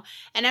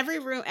 And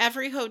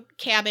every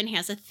cabin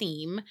has a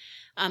theme.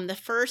 The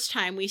first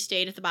time we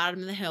stayed at the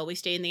bottom of the hill, we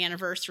stayed in the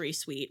anniversary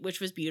suite, which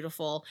was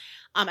beautiful.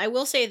 I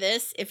will say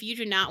this, if you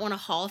do not want to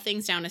haul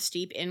things down a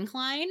steep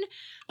incline.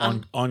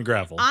 On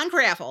gravel. On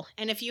gravel.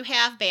 And if you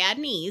have bad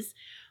knees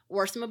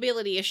or some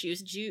mobility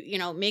issues,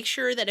 make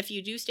sure that if you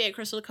do stay at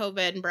Crystal Cove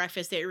Bed and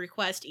Breakfast, that you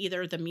request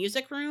either the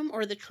music room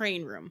or the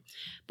train room.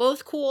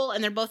 Both cool,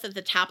 and they're both at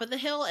the top of the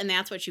hill, and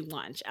that's what you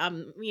want.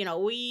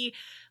 We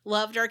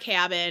loved our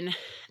cabin,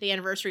 the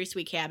anniversary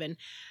suite cabin.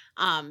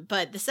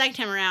 But the second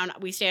time around,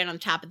 we stayed on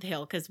top of the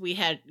hill because we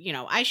had,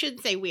 I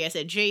shouldn't say I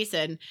said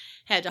Jason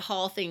had to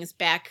haul things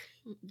back,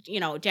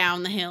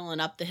 down the hill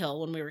and up the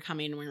hill when we were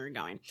coming and when we were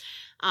going.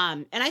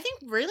 And I think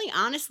really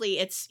honestly,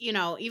 it's,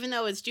 even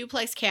though it's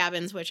duplex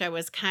cabins, which I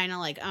was kind of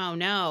like, oh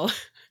no,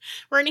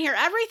 we're going to hear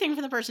everything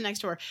from the person next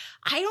door.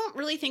 I don't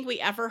really think we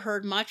ever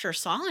heard much or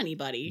saw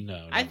anybody.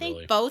 No, I think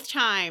really. Both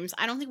times,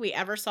 I don't think we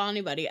ever saw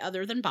anybody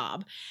other than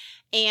Bob.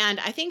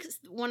 And I think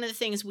one of the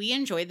things we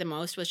enjoyed the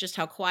most was just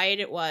how quiet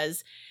it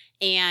was.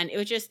 And it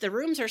was just, the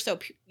rooms are so,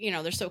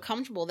 they're so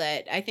comfortable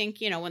that I think,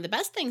 one of the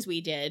best things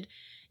we did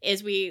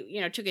is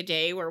we, took a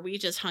day where we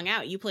just hung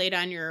out. You played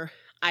on your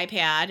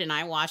iPad and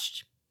I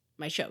watched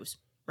my shows,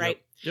 right?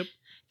 Yep.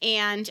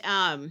 And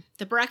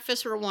the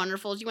breakfasts were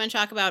wonderful. Do you want to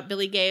talk about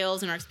Billy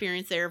Gale's and our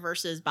experience there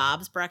versus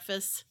Bob's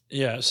breakfast?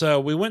 Yeah, so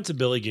we went to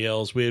Billy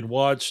Gale's. We had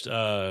watched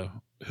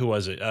who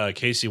was it?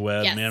 Casey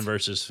Webb, Yes. Man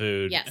versus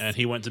Food, Yes. and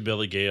he went to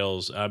Billy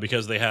Gale's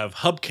because they have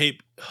hub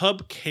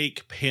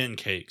cake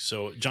pancakes,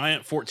 so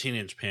giant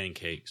 14-inch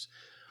pancakes.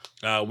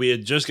 We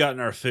had just gotten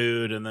our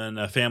food, and then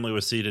a family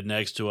was seated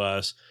next to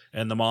us,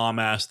 and the mom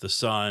asked the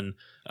son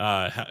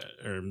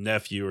or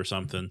nephew or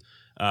something,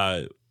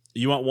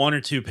 "You want one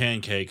or two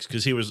pancakes?"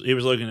 Because he was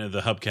looking at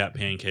the hubcap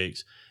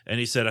pancakes, and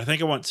he said, "I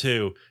think I want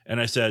two." And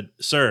I said,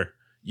 "Sir,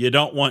 you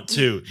don't want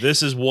two.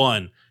 This is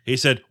one." He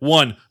said,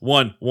 one.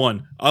 I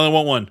only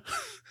want one,"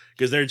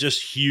 because they're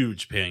just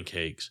huge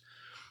pancakes.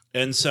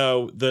 And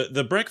so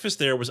the breakfast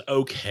there was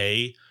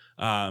okay.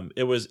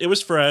 It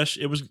was fresh.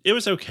 It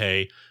was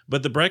okay.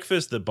 But the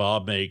breakfast that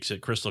Bob makes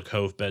at Crystal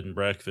Cove Bed and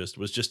Breakfast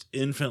was just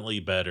infinitely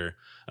better.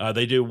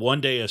 They do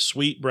one day a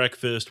sweet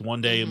breakfast,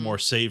 one day a more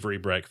savory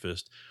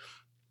breakfast.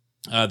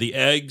 The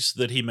eggs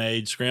that he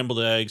made,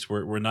 scrambled eggs,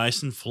 were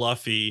nice and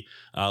fluffy.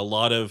 A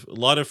lot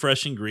of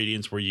fresh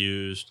ingredients were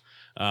used.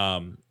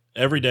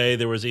 Every day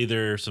there was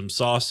either some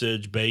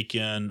sausage,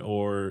 bacon,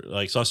 or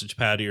like sausage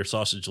patty or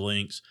sausage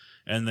links.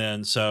 And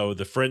then so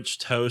the French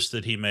toast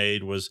that he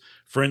made was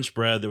French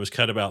bread that was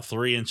cut about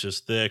 3 inches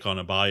thick on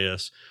a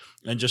bias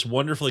and just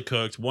wonderfully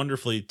cooked,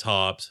 wonderfully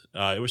topped.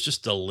 It was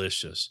just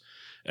delicious.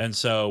 And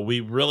so we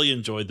really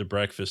enjoyed the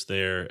breakfast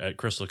there at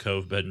Crystal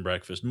Cove Bed and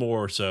Breakfast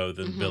more so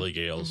than Billy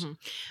Gale's.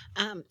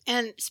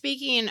 And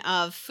speaking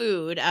of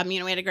food, we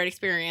had a great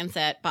experience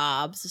at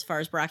Bob's as far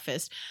as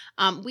breakfast.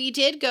 We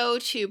did go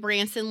to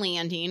Branson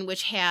Landing,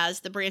 which has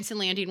the Branson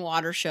Landing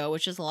Water Show,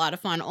 which is a lot of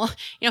fun.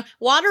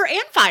 Water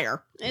and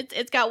fire.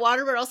 It's got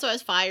water, but it also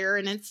has fire,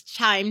 and it's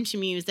timed to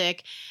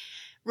music.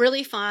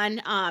 Really fun.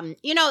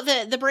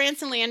 The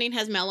Branson Landing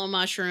has Mellow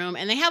Mushroom,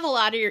 and they have a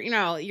lot of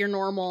your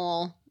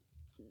normal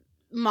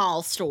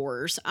mall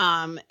stores.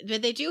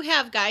 But they do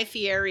have Guy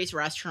Fieri's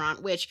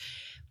restaurant, which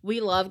we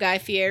love. Guy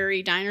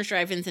Fieri. Diners,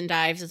 Drive-Ins, and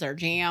Dives is our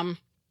jam.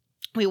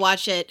 We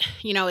watch it,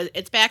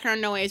 it's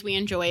background noise. We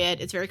enjoy it.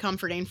 It's very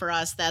comforting for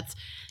us. That's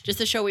just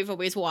a show we've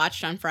always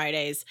watched on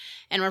Fridays.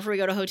 And whenever we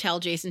go to a hotel,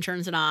 Jason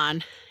turns it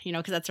on,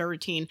 because that's our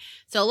routine.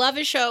 So love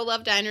his show,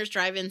 love Diners,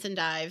 Drive-Ins, and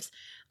Dives.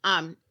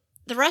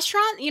 The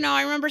restaurant,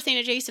 I remember saying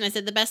to Jason, I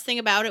said the best thing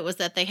about it was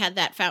that they had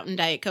that fountain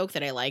Diet Coke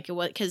that I like.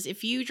 Because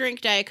if you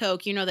drink Diet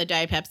Coke, that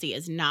Diet Pepsi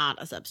is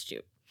not a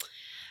substitute.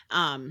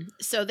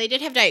 So they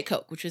did have Diet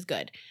Coke, which was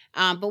good.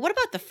 But what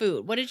about the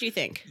food? What did you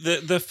think?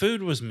 The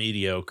food was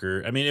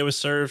mediocre. I mean, it was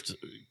served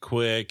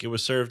quick. It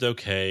was served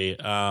okay.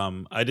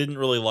 I didn't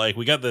really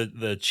we got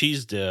the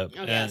cheese dip,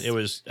 and it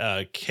was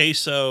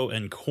queso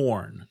and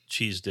corn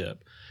cheese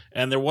dip,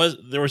 and there was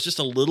just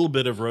a little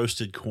bit of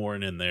roasted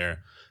corn in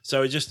there.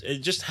 So it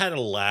just had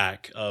a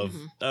lack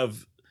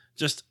of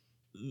just.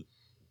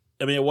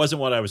 I mean, it wasn't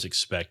what I was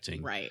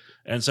expecting. Right.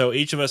 And so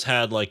each of us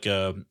had like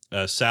a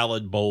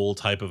salad bowl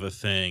type of a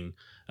thing.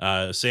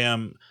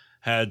 Sam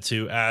had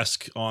to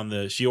ask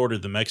she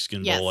ordered the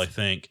Mexican bowl, I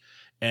think,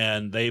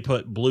 and they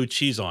put blue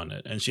cheese on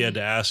it, and she had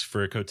to ask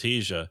for a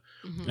cotija.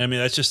 I mean,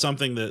 that's just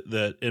something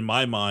that in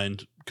my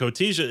mind,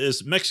 cotija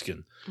is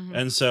Mexican.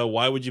 And so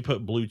why would you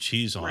put blue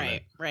cheese on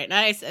it? Right. And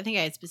I think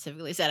I had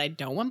specifically said I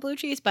don't want blue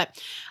cheese,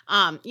 but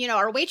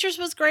our waitress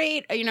was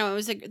great.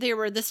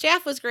 The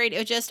staff was great. It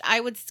was just I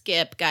would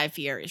skip Guy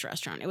Fieri's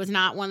restaurant. It was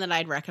not one that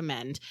I'd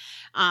recommend.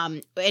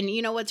 And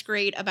what's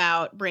great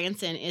about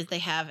Branson is they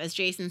have, as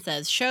Jason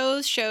says,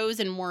 shows,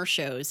 and more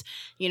shows.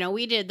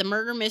 We did the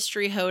Murder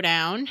Mystery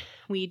Hoedown.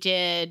 We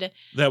did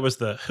that was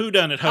the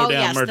Whodunit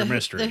Hoedown Murder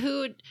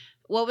Mystery.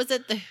 What was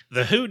it? The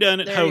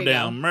Whodunit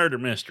Hoedown Murder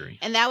Mystery.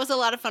 And that was a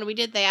lot of fun. We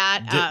did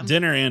that.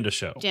 Dinner and a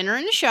show. Dinner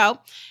and a show.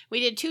 We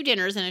did 2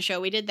 dinners and a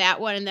show. We did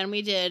that one. And then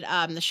we did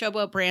the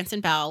Showboat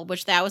Branson Belle,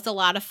 which that was a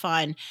lot of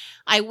fun.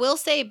 I will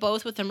say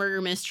both with the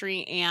Murder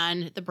Mystery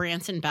and the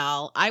Branson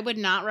Belle, I would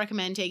not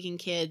recommend taking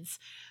kids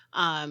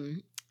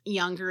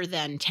younger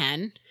than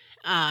 10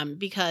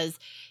 because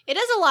it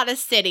is a lot of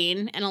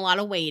sitting and a lot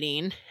of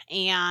waiting.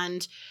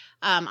 And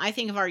I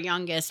think of our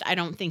youngest, I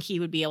don't think he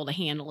would be able to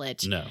handle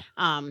it. No.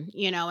 And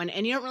you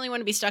don't really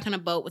want to be stuck on a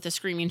boat with a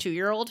screaming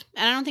 2-year-old.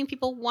 And I don't think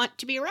people want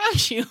to be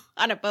around you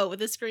on a boat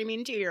with a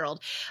screaming 2-year-old.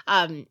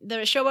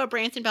 The show about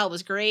Branson Belle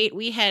was great.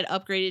 We had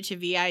upgraded to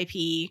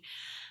VIP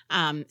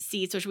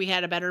seats, which we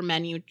had a better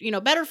menu,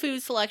 better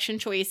food selection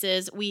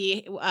choices.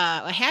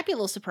 A happy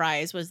little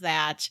surprise was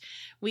that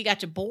we got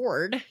to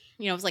board.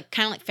 It was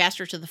kind of like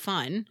faster to the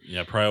fun.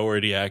 Yeah,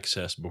 priority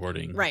access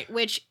boarding. Right,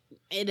 which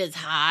it is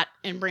hot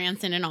in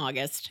Branson in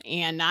August,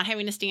 and not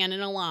having to stand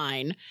in a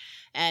line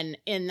and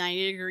in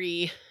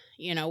 90-degree,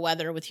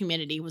 weather with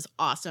humidity was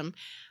awesome.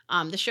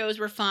 The shows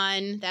were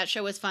fun. That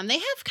show was fun. They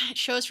have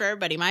shows for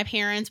everybody. My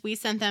parents, we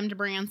sent them to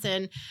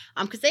Branson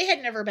because they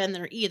had never been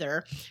there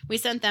either. We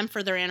sent them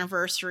for their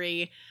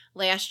anniversary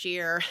last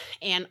year,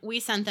 and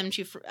we sent them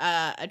to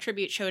a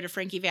tribute show to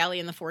Frankie Valli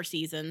and the Four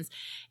Seasons.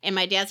 And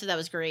my dad said that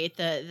was great.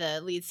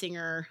 The lead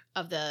singer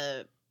of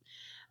the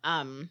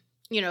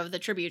the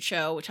tribute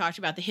show talked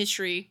about the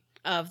history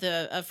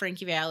of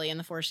Frankie Valley and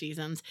the Four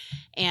Seasons,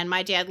 and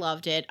my dad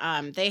loved it.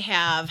 They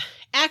have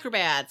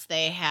acrobats.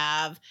 They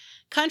have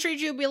Country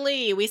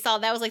Jubilee. We saw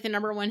that was like the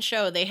 #1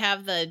 show. They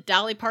have the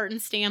Dolly Parton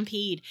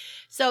Stampede.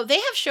 So they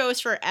have shows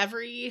for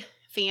every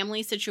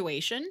family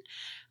situation,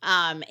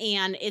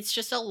 and it's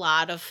just a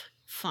lot of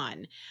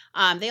fun.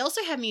 They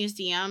also have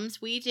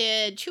museums. We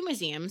did 2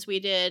 museums. We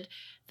did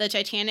the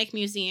Titanic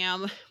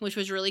Museum, which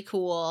was really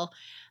cool.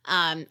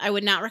 I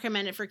would not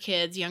recommend it for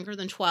kids younger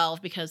than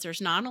 12 because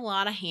there's not a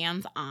lot of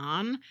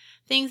hands-on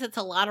things. It's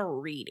a lot of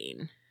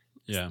reading.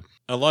 Yeah.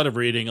 A lot of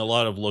reading, a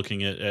lot of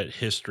looking at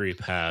history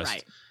past.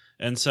 Right.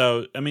 And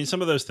so, I mean,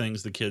 some of those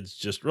things the kids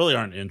just really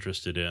aren't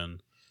interested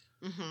in.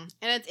 Mm-hmm.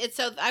 And it's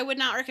so I would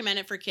not recommend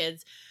it for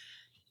kids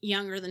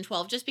younger than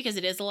 12 just because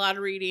it is a lot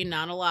of reading,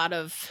 not a lot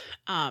of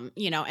and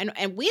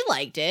we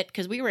liked it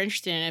because we were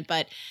interested in it,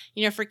 but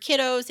for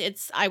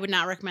kiddos I would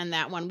not recommend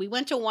that one. We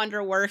went to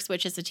Wonderworks,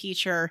 which is a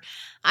teacher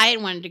I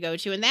had wanted to go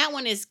to, and that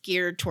one is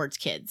geared towards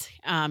kids,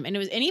 and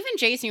even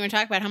Jason, you want to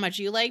talk about how much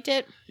you liked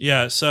it?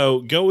 Yeah, so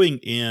going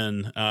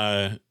in,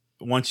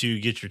 once you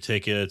get your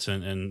tickets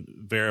and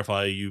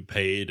verify you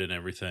paid and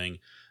everything,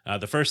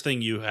 the first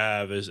thing you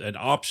have is an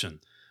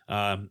option.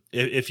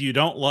 If you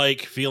don't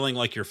like feeling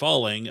like you're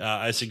falling,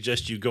 I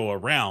suggest you go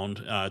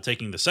around,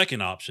 taking the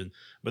second option.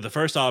 But the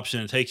first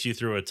option takes you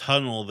through a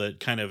tunnel that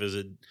kind of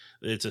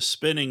it's a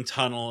spinning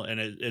tunnel, and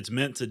it's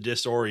meant to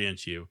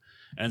disorient you.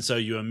 And so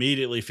you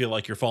immediately feel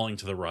like you're falling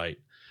to the right.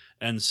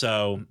 And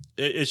so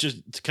it's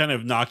just to kind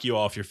of knock you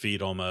off your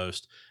feet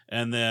almost.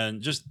 And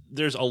then just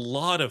there's a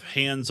lot of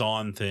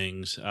hands-on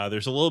things.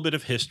 There's a little bit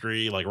of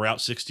history like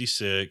Route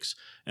 66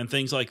 and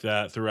things like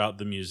that throughout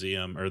the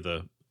museum or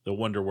the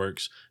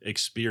Wonderworks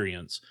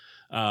experience.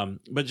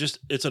 But just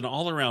it's an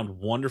all-around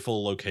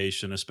wonderful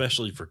location,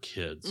 especially for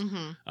kids.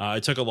 Mm-hmm. I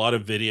took a lot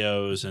of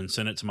videos and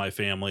sent it to my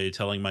family,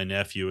 telling my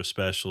nephew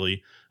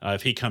especially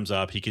if he comes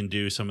up, he can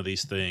do some of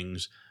these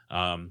things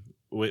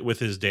with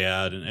his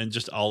dad and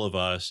just all of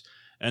us.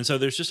 And so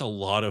there's just a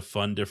lot of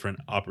fun, different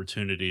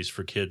opportunities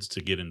for kids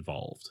to get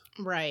involved.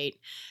 Right.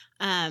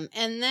 And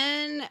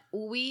then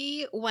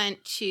we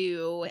went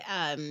to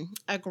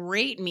a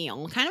great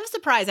meal, kind of a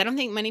surprise. I don't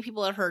think many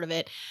people have heard of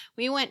it.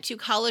 We went to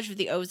College of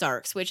the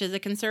Ozarks, which is a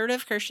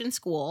conservative Christian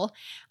school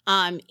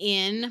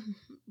in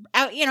the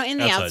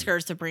Outside.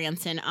 outskirts of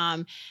Branson.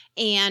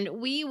 And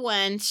we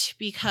went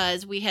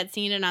because we had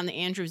seen it on the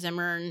Andrew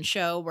Zimmern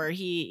show where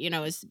he,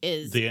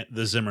 is The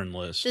Zimmern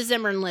List. The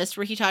Zimmern List,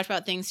 where he talked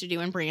about things to do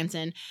in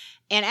Branson.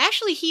 And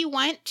actually, he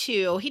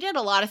did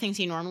a lot of things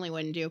he normally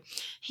wouldn't do.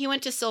 He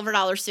went to Silver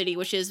Dollar City,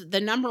 which is the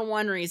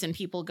 #1 reason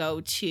people go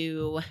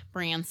to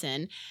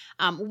Branson.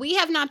 We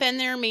have not been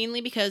there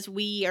mainly because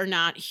we are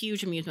not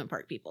huge amusement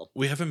park people.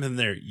 We haven't been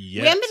there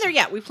yet. We haven't been there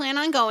yet. We plan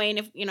on going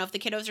if the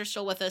kiddos are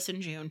still with us in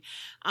June.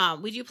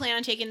 We do plan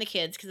on taking the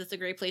kids because it's a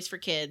great place for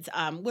kids.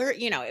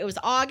 It was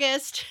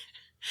August.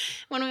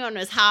 When we went, it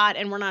was hot,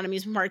 and we're not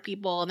amusement park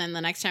people. And then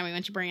the next time we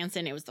went to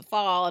Branson, it was the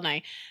fall,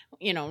 and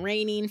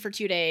raining for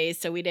 2 days,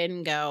 so we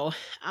didn't go.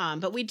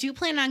 But we do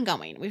plan on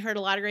going. We've heard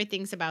a lot of great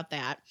things about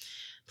that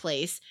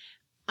place.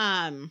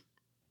 Back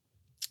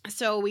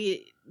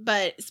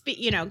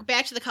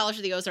to the College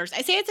of the Ozarks.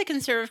 I say it's a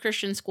conservative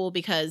Christian school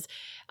because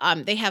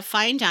they have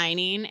fine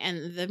dining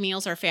and the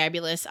meals are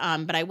fabulous.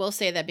 But I will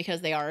say that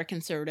because they are a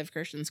conservative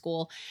Christian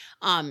school,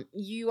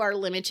 you are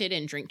limited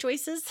in drink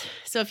choices.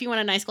 So if you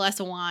want a nice glass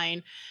of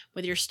wine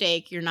with your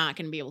steak, you're not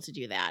going to be able to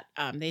do that.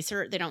 They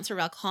don't serve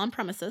alcohol on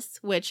premises,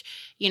 which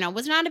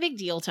was not a big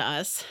deal to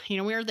us. We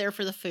were there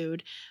for the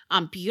food.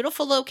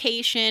 Beautiful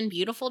location,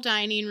 beautiful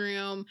dining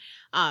room.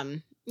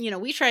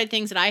 We tried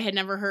things that I had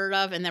never heard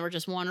of and that were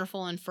just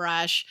wonderful and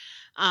fresh.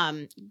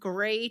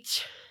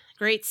 Great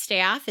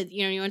staff.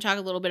 You want to talk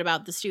a little bit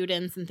about the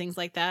students and things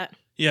like that?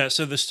 Yeah,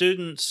 so the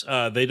students,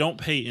 they don't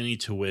pay any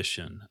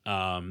tuition.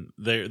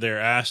 They're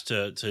asked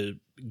to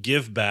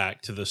give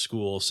back to the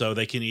school, so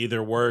they can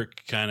either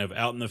work kind of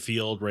out in the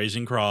field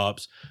raising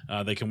crops,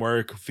 they can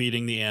work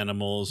feeding the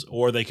animals,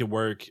 or they could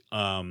work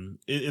in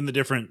the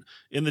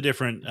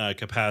different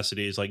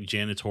capacities like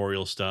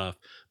janitorial stuff.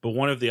 But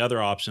one of the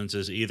other options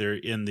is either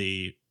in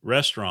the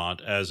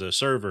restaurant as a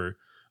server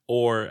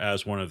or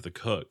as one of the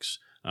cooks.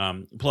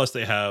 Plus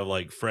they have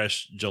like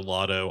fresh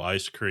gelato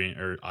ice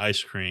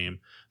cream.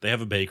 They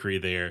have a bakery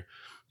there.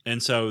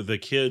 And so the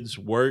kids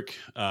work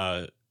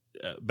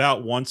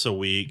about once a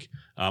week.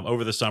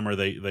 Over the summer,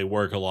 they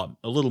work a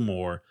little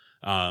more.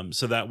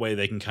 So that way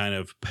they can kind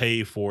of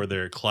pay for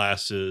their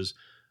classes,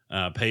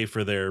 pay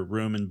for their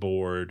room and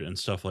board and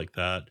stuff like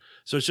that.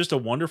 So it's just a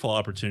wonderful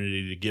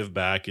opportunity to give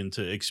back and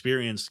to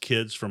experience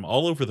kids from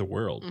all over the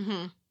world.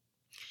 Mm-hmm.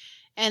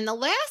 And the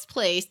last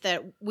place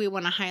that we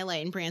want to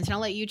highlight in Branson, I'll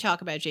let you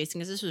talk about, Jason,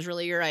 because this was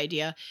really your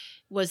idea,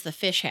 was the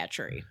fish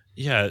hatchery.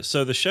 Yeah,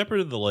 so the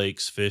Shepherd of the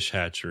Lakes Fish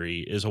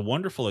Hatchery is a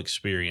wonderful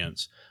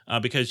experience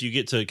because you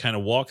get to kind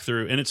of walk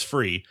through, and it's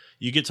free.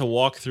 You get to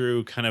walk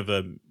through kind of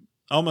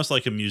almost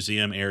like a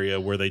museum area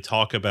where they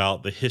talk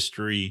about the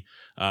history.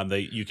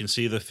 You can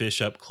see the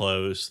fish up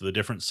close, the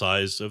different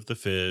size of the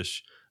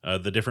fish,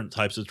 the different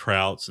types of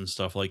trouts and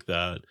stuff like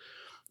that.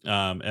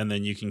 And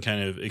then you can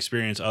kind of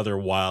experience other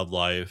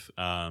wildlife,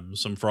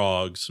 some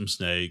frogs, some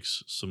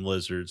snakes, some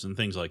lizards, and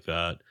things like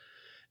that.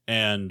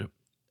 And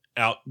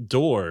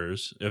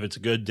outdoors, if it's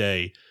a good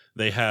day,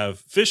 they have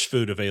fish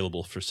food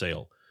available for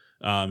sale.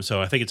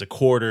 So I think it's a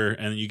quarter,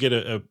 and you get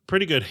a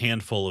pretty good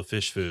handful of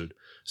fish food.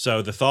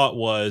 So the thought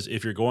was,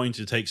 if you're going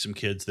to take some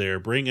kids there,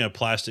 bring a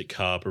plastic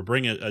cup or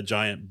bring a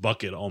giant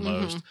bucket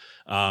almost.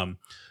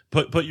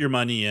 Put your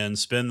money in,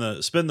 spin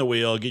the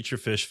wheel, get your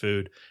fish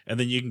food, and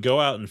then you can go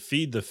out and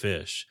feed the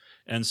fish.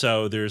 And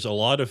so there's a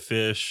lot of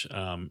fish,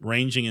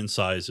 ranging in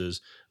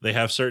sizes. They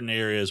have certain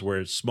areas where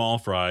it's small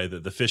fry,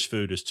 that the fish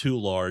food is too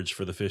large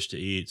for the fish to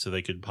eat, so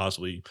they could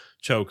possibly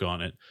choke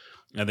on it.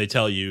 And they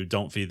tell you,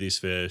 don't feed these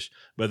fish.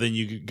 But then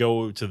you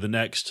go to the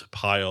next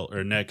pile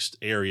or next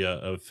area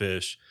of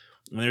fish,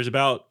 and there's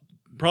about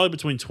probably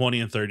between 20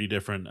 and 30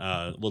 different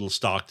little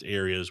stocked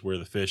areas where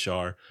the fish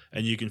are,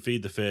 and you can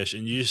feed the fish,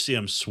 and you just see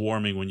them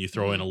swarming when you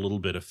throw in a little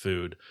bit of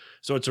food.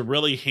 So it's a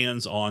really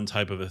hands-on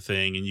type of a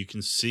thing, and you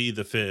can see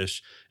the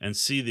fish and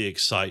see the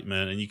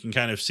excitement, and you can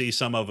kind of see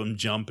some of them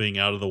jumping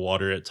out of the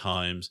water at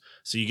times.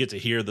 So you get to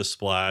hear the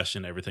splash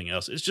and everything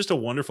else. It's just a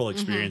wonderful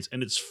experience,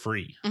 and it's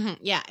free.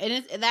 Yeah,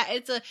 and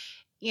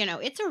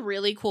it's a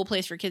really cool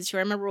place for kids too.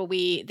 I remember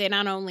they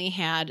not only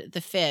had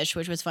the fish,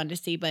 which was fun to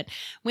see, but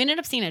we ended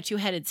up seeing a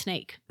 2-headed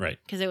snake. Right.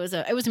 Because it was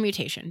a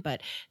mutation,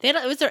 but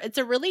it's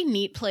a really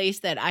neat place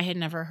that I had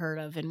never heard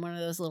of, and one of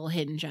those little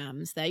hidden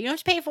gems that you don't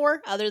have to pay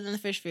for other than the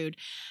fish food.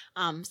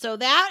 So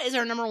that is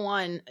our number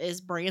one, is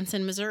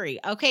Branson, Missouri.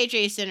 Okay,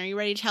 Jason, are you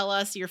ready to tell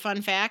us your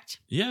fun fact?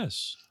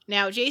 Yes.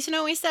 Now, Jason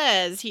always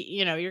says,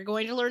 you're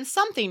going to learn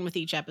something with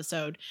each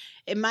episode.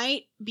 It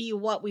might be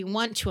what we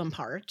want to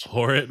impart,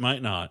 or it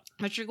might not.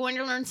 But you're going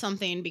to learn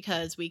something,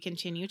 because we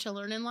continue to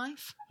learn in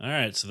life. All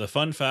right, so the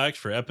fun fact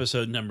for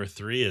episode number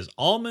 3 is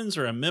almonds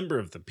are a member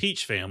of the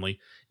peach family,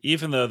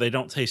 even though they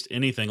don't taste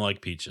anything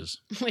like peaches.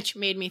 Which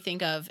made me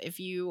think of, if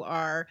you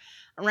are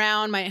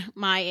around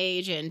my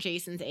age and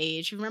Jason's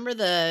age, remember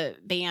the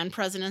band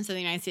Presidents of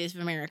the United States of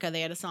America?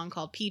 They had a song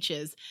called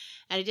Peaches.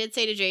 And I did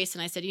say to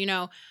Jason, I said,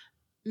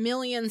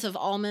 millions of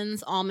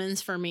almonds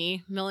for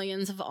me,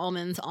 millions of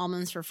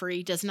almonds for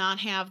free, does not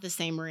have the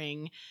same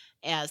ring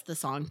as the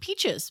song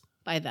Peaches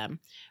by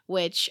them,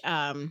 which,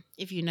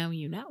 if you know,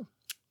 you know.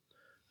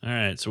 All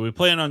right, so we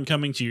plan on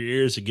coming to your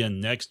ears again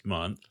next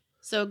month.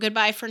 So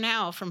goodbye for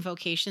now from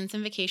Vocations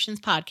and Vacations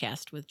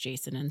podcast with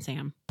Jason and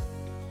Sam.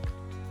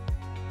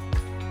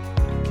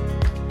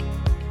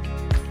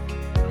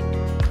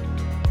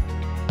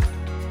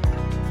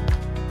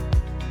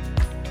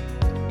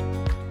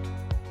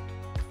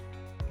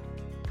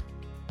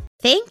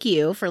 Thank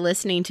you for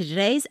listening to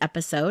today's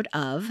episode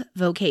of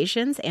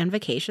Vocations and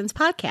Vacations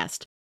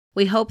podcast.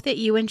 We hope that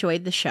you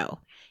enjoyed the show.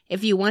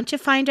 If you want to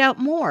find out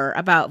more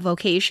about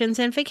Vocations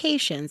and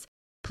Vacations,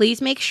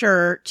 please make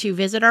sure to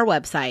visit our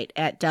website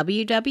at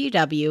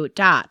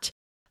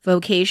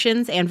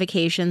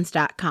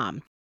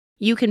www.vocationsandvacations.com.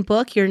 You can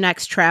book your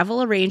next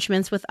travel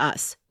arrangements with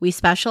us. We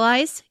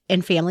specialize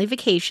in family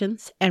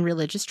vacations and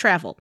religious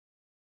travel,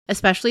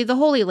 especially the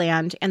Holy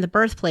Land and the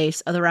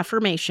birthplace of the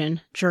Reformation,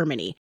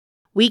 Germany.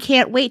 We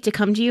can't wait to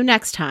come to you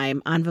next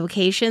time on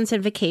Vocations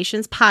and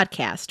Vacations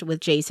podcast with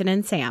Jason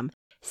and Sam.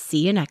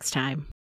 See you next time.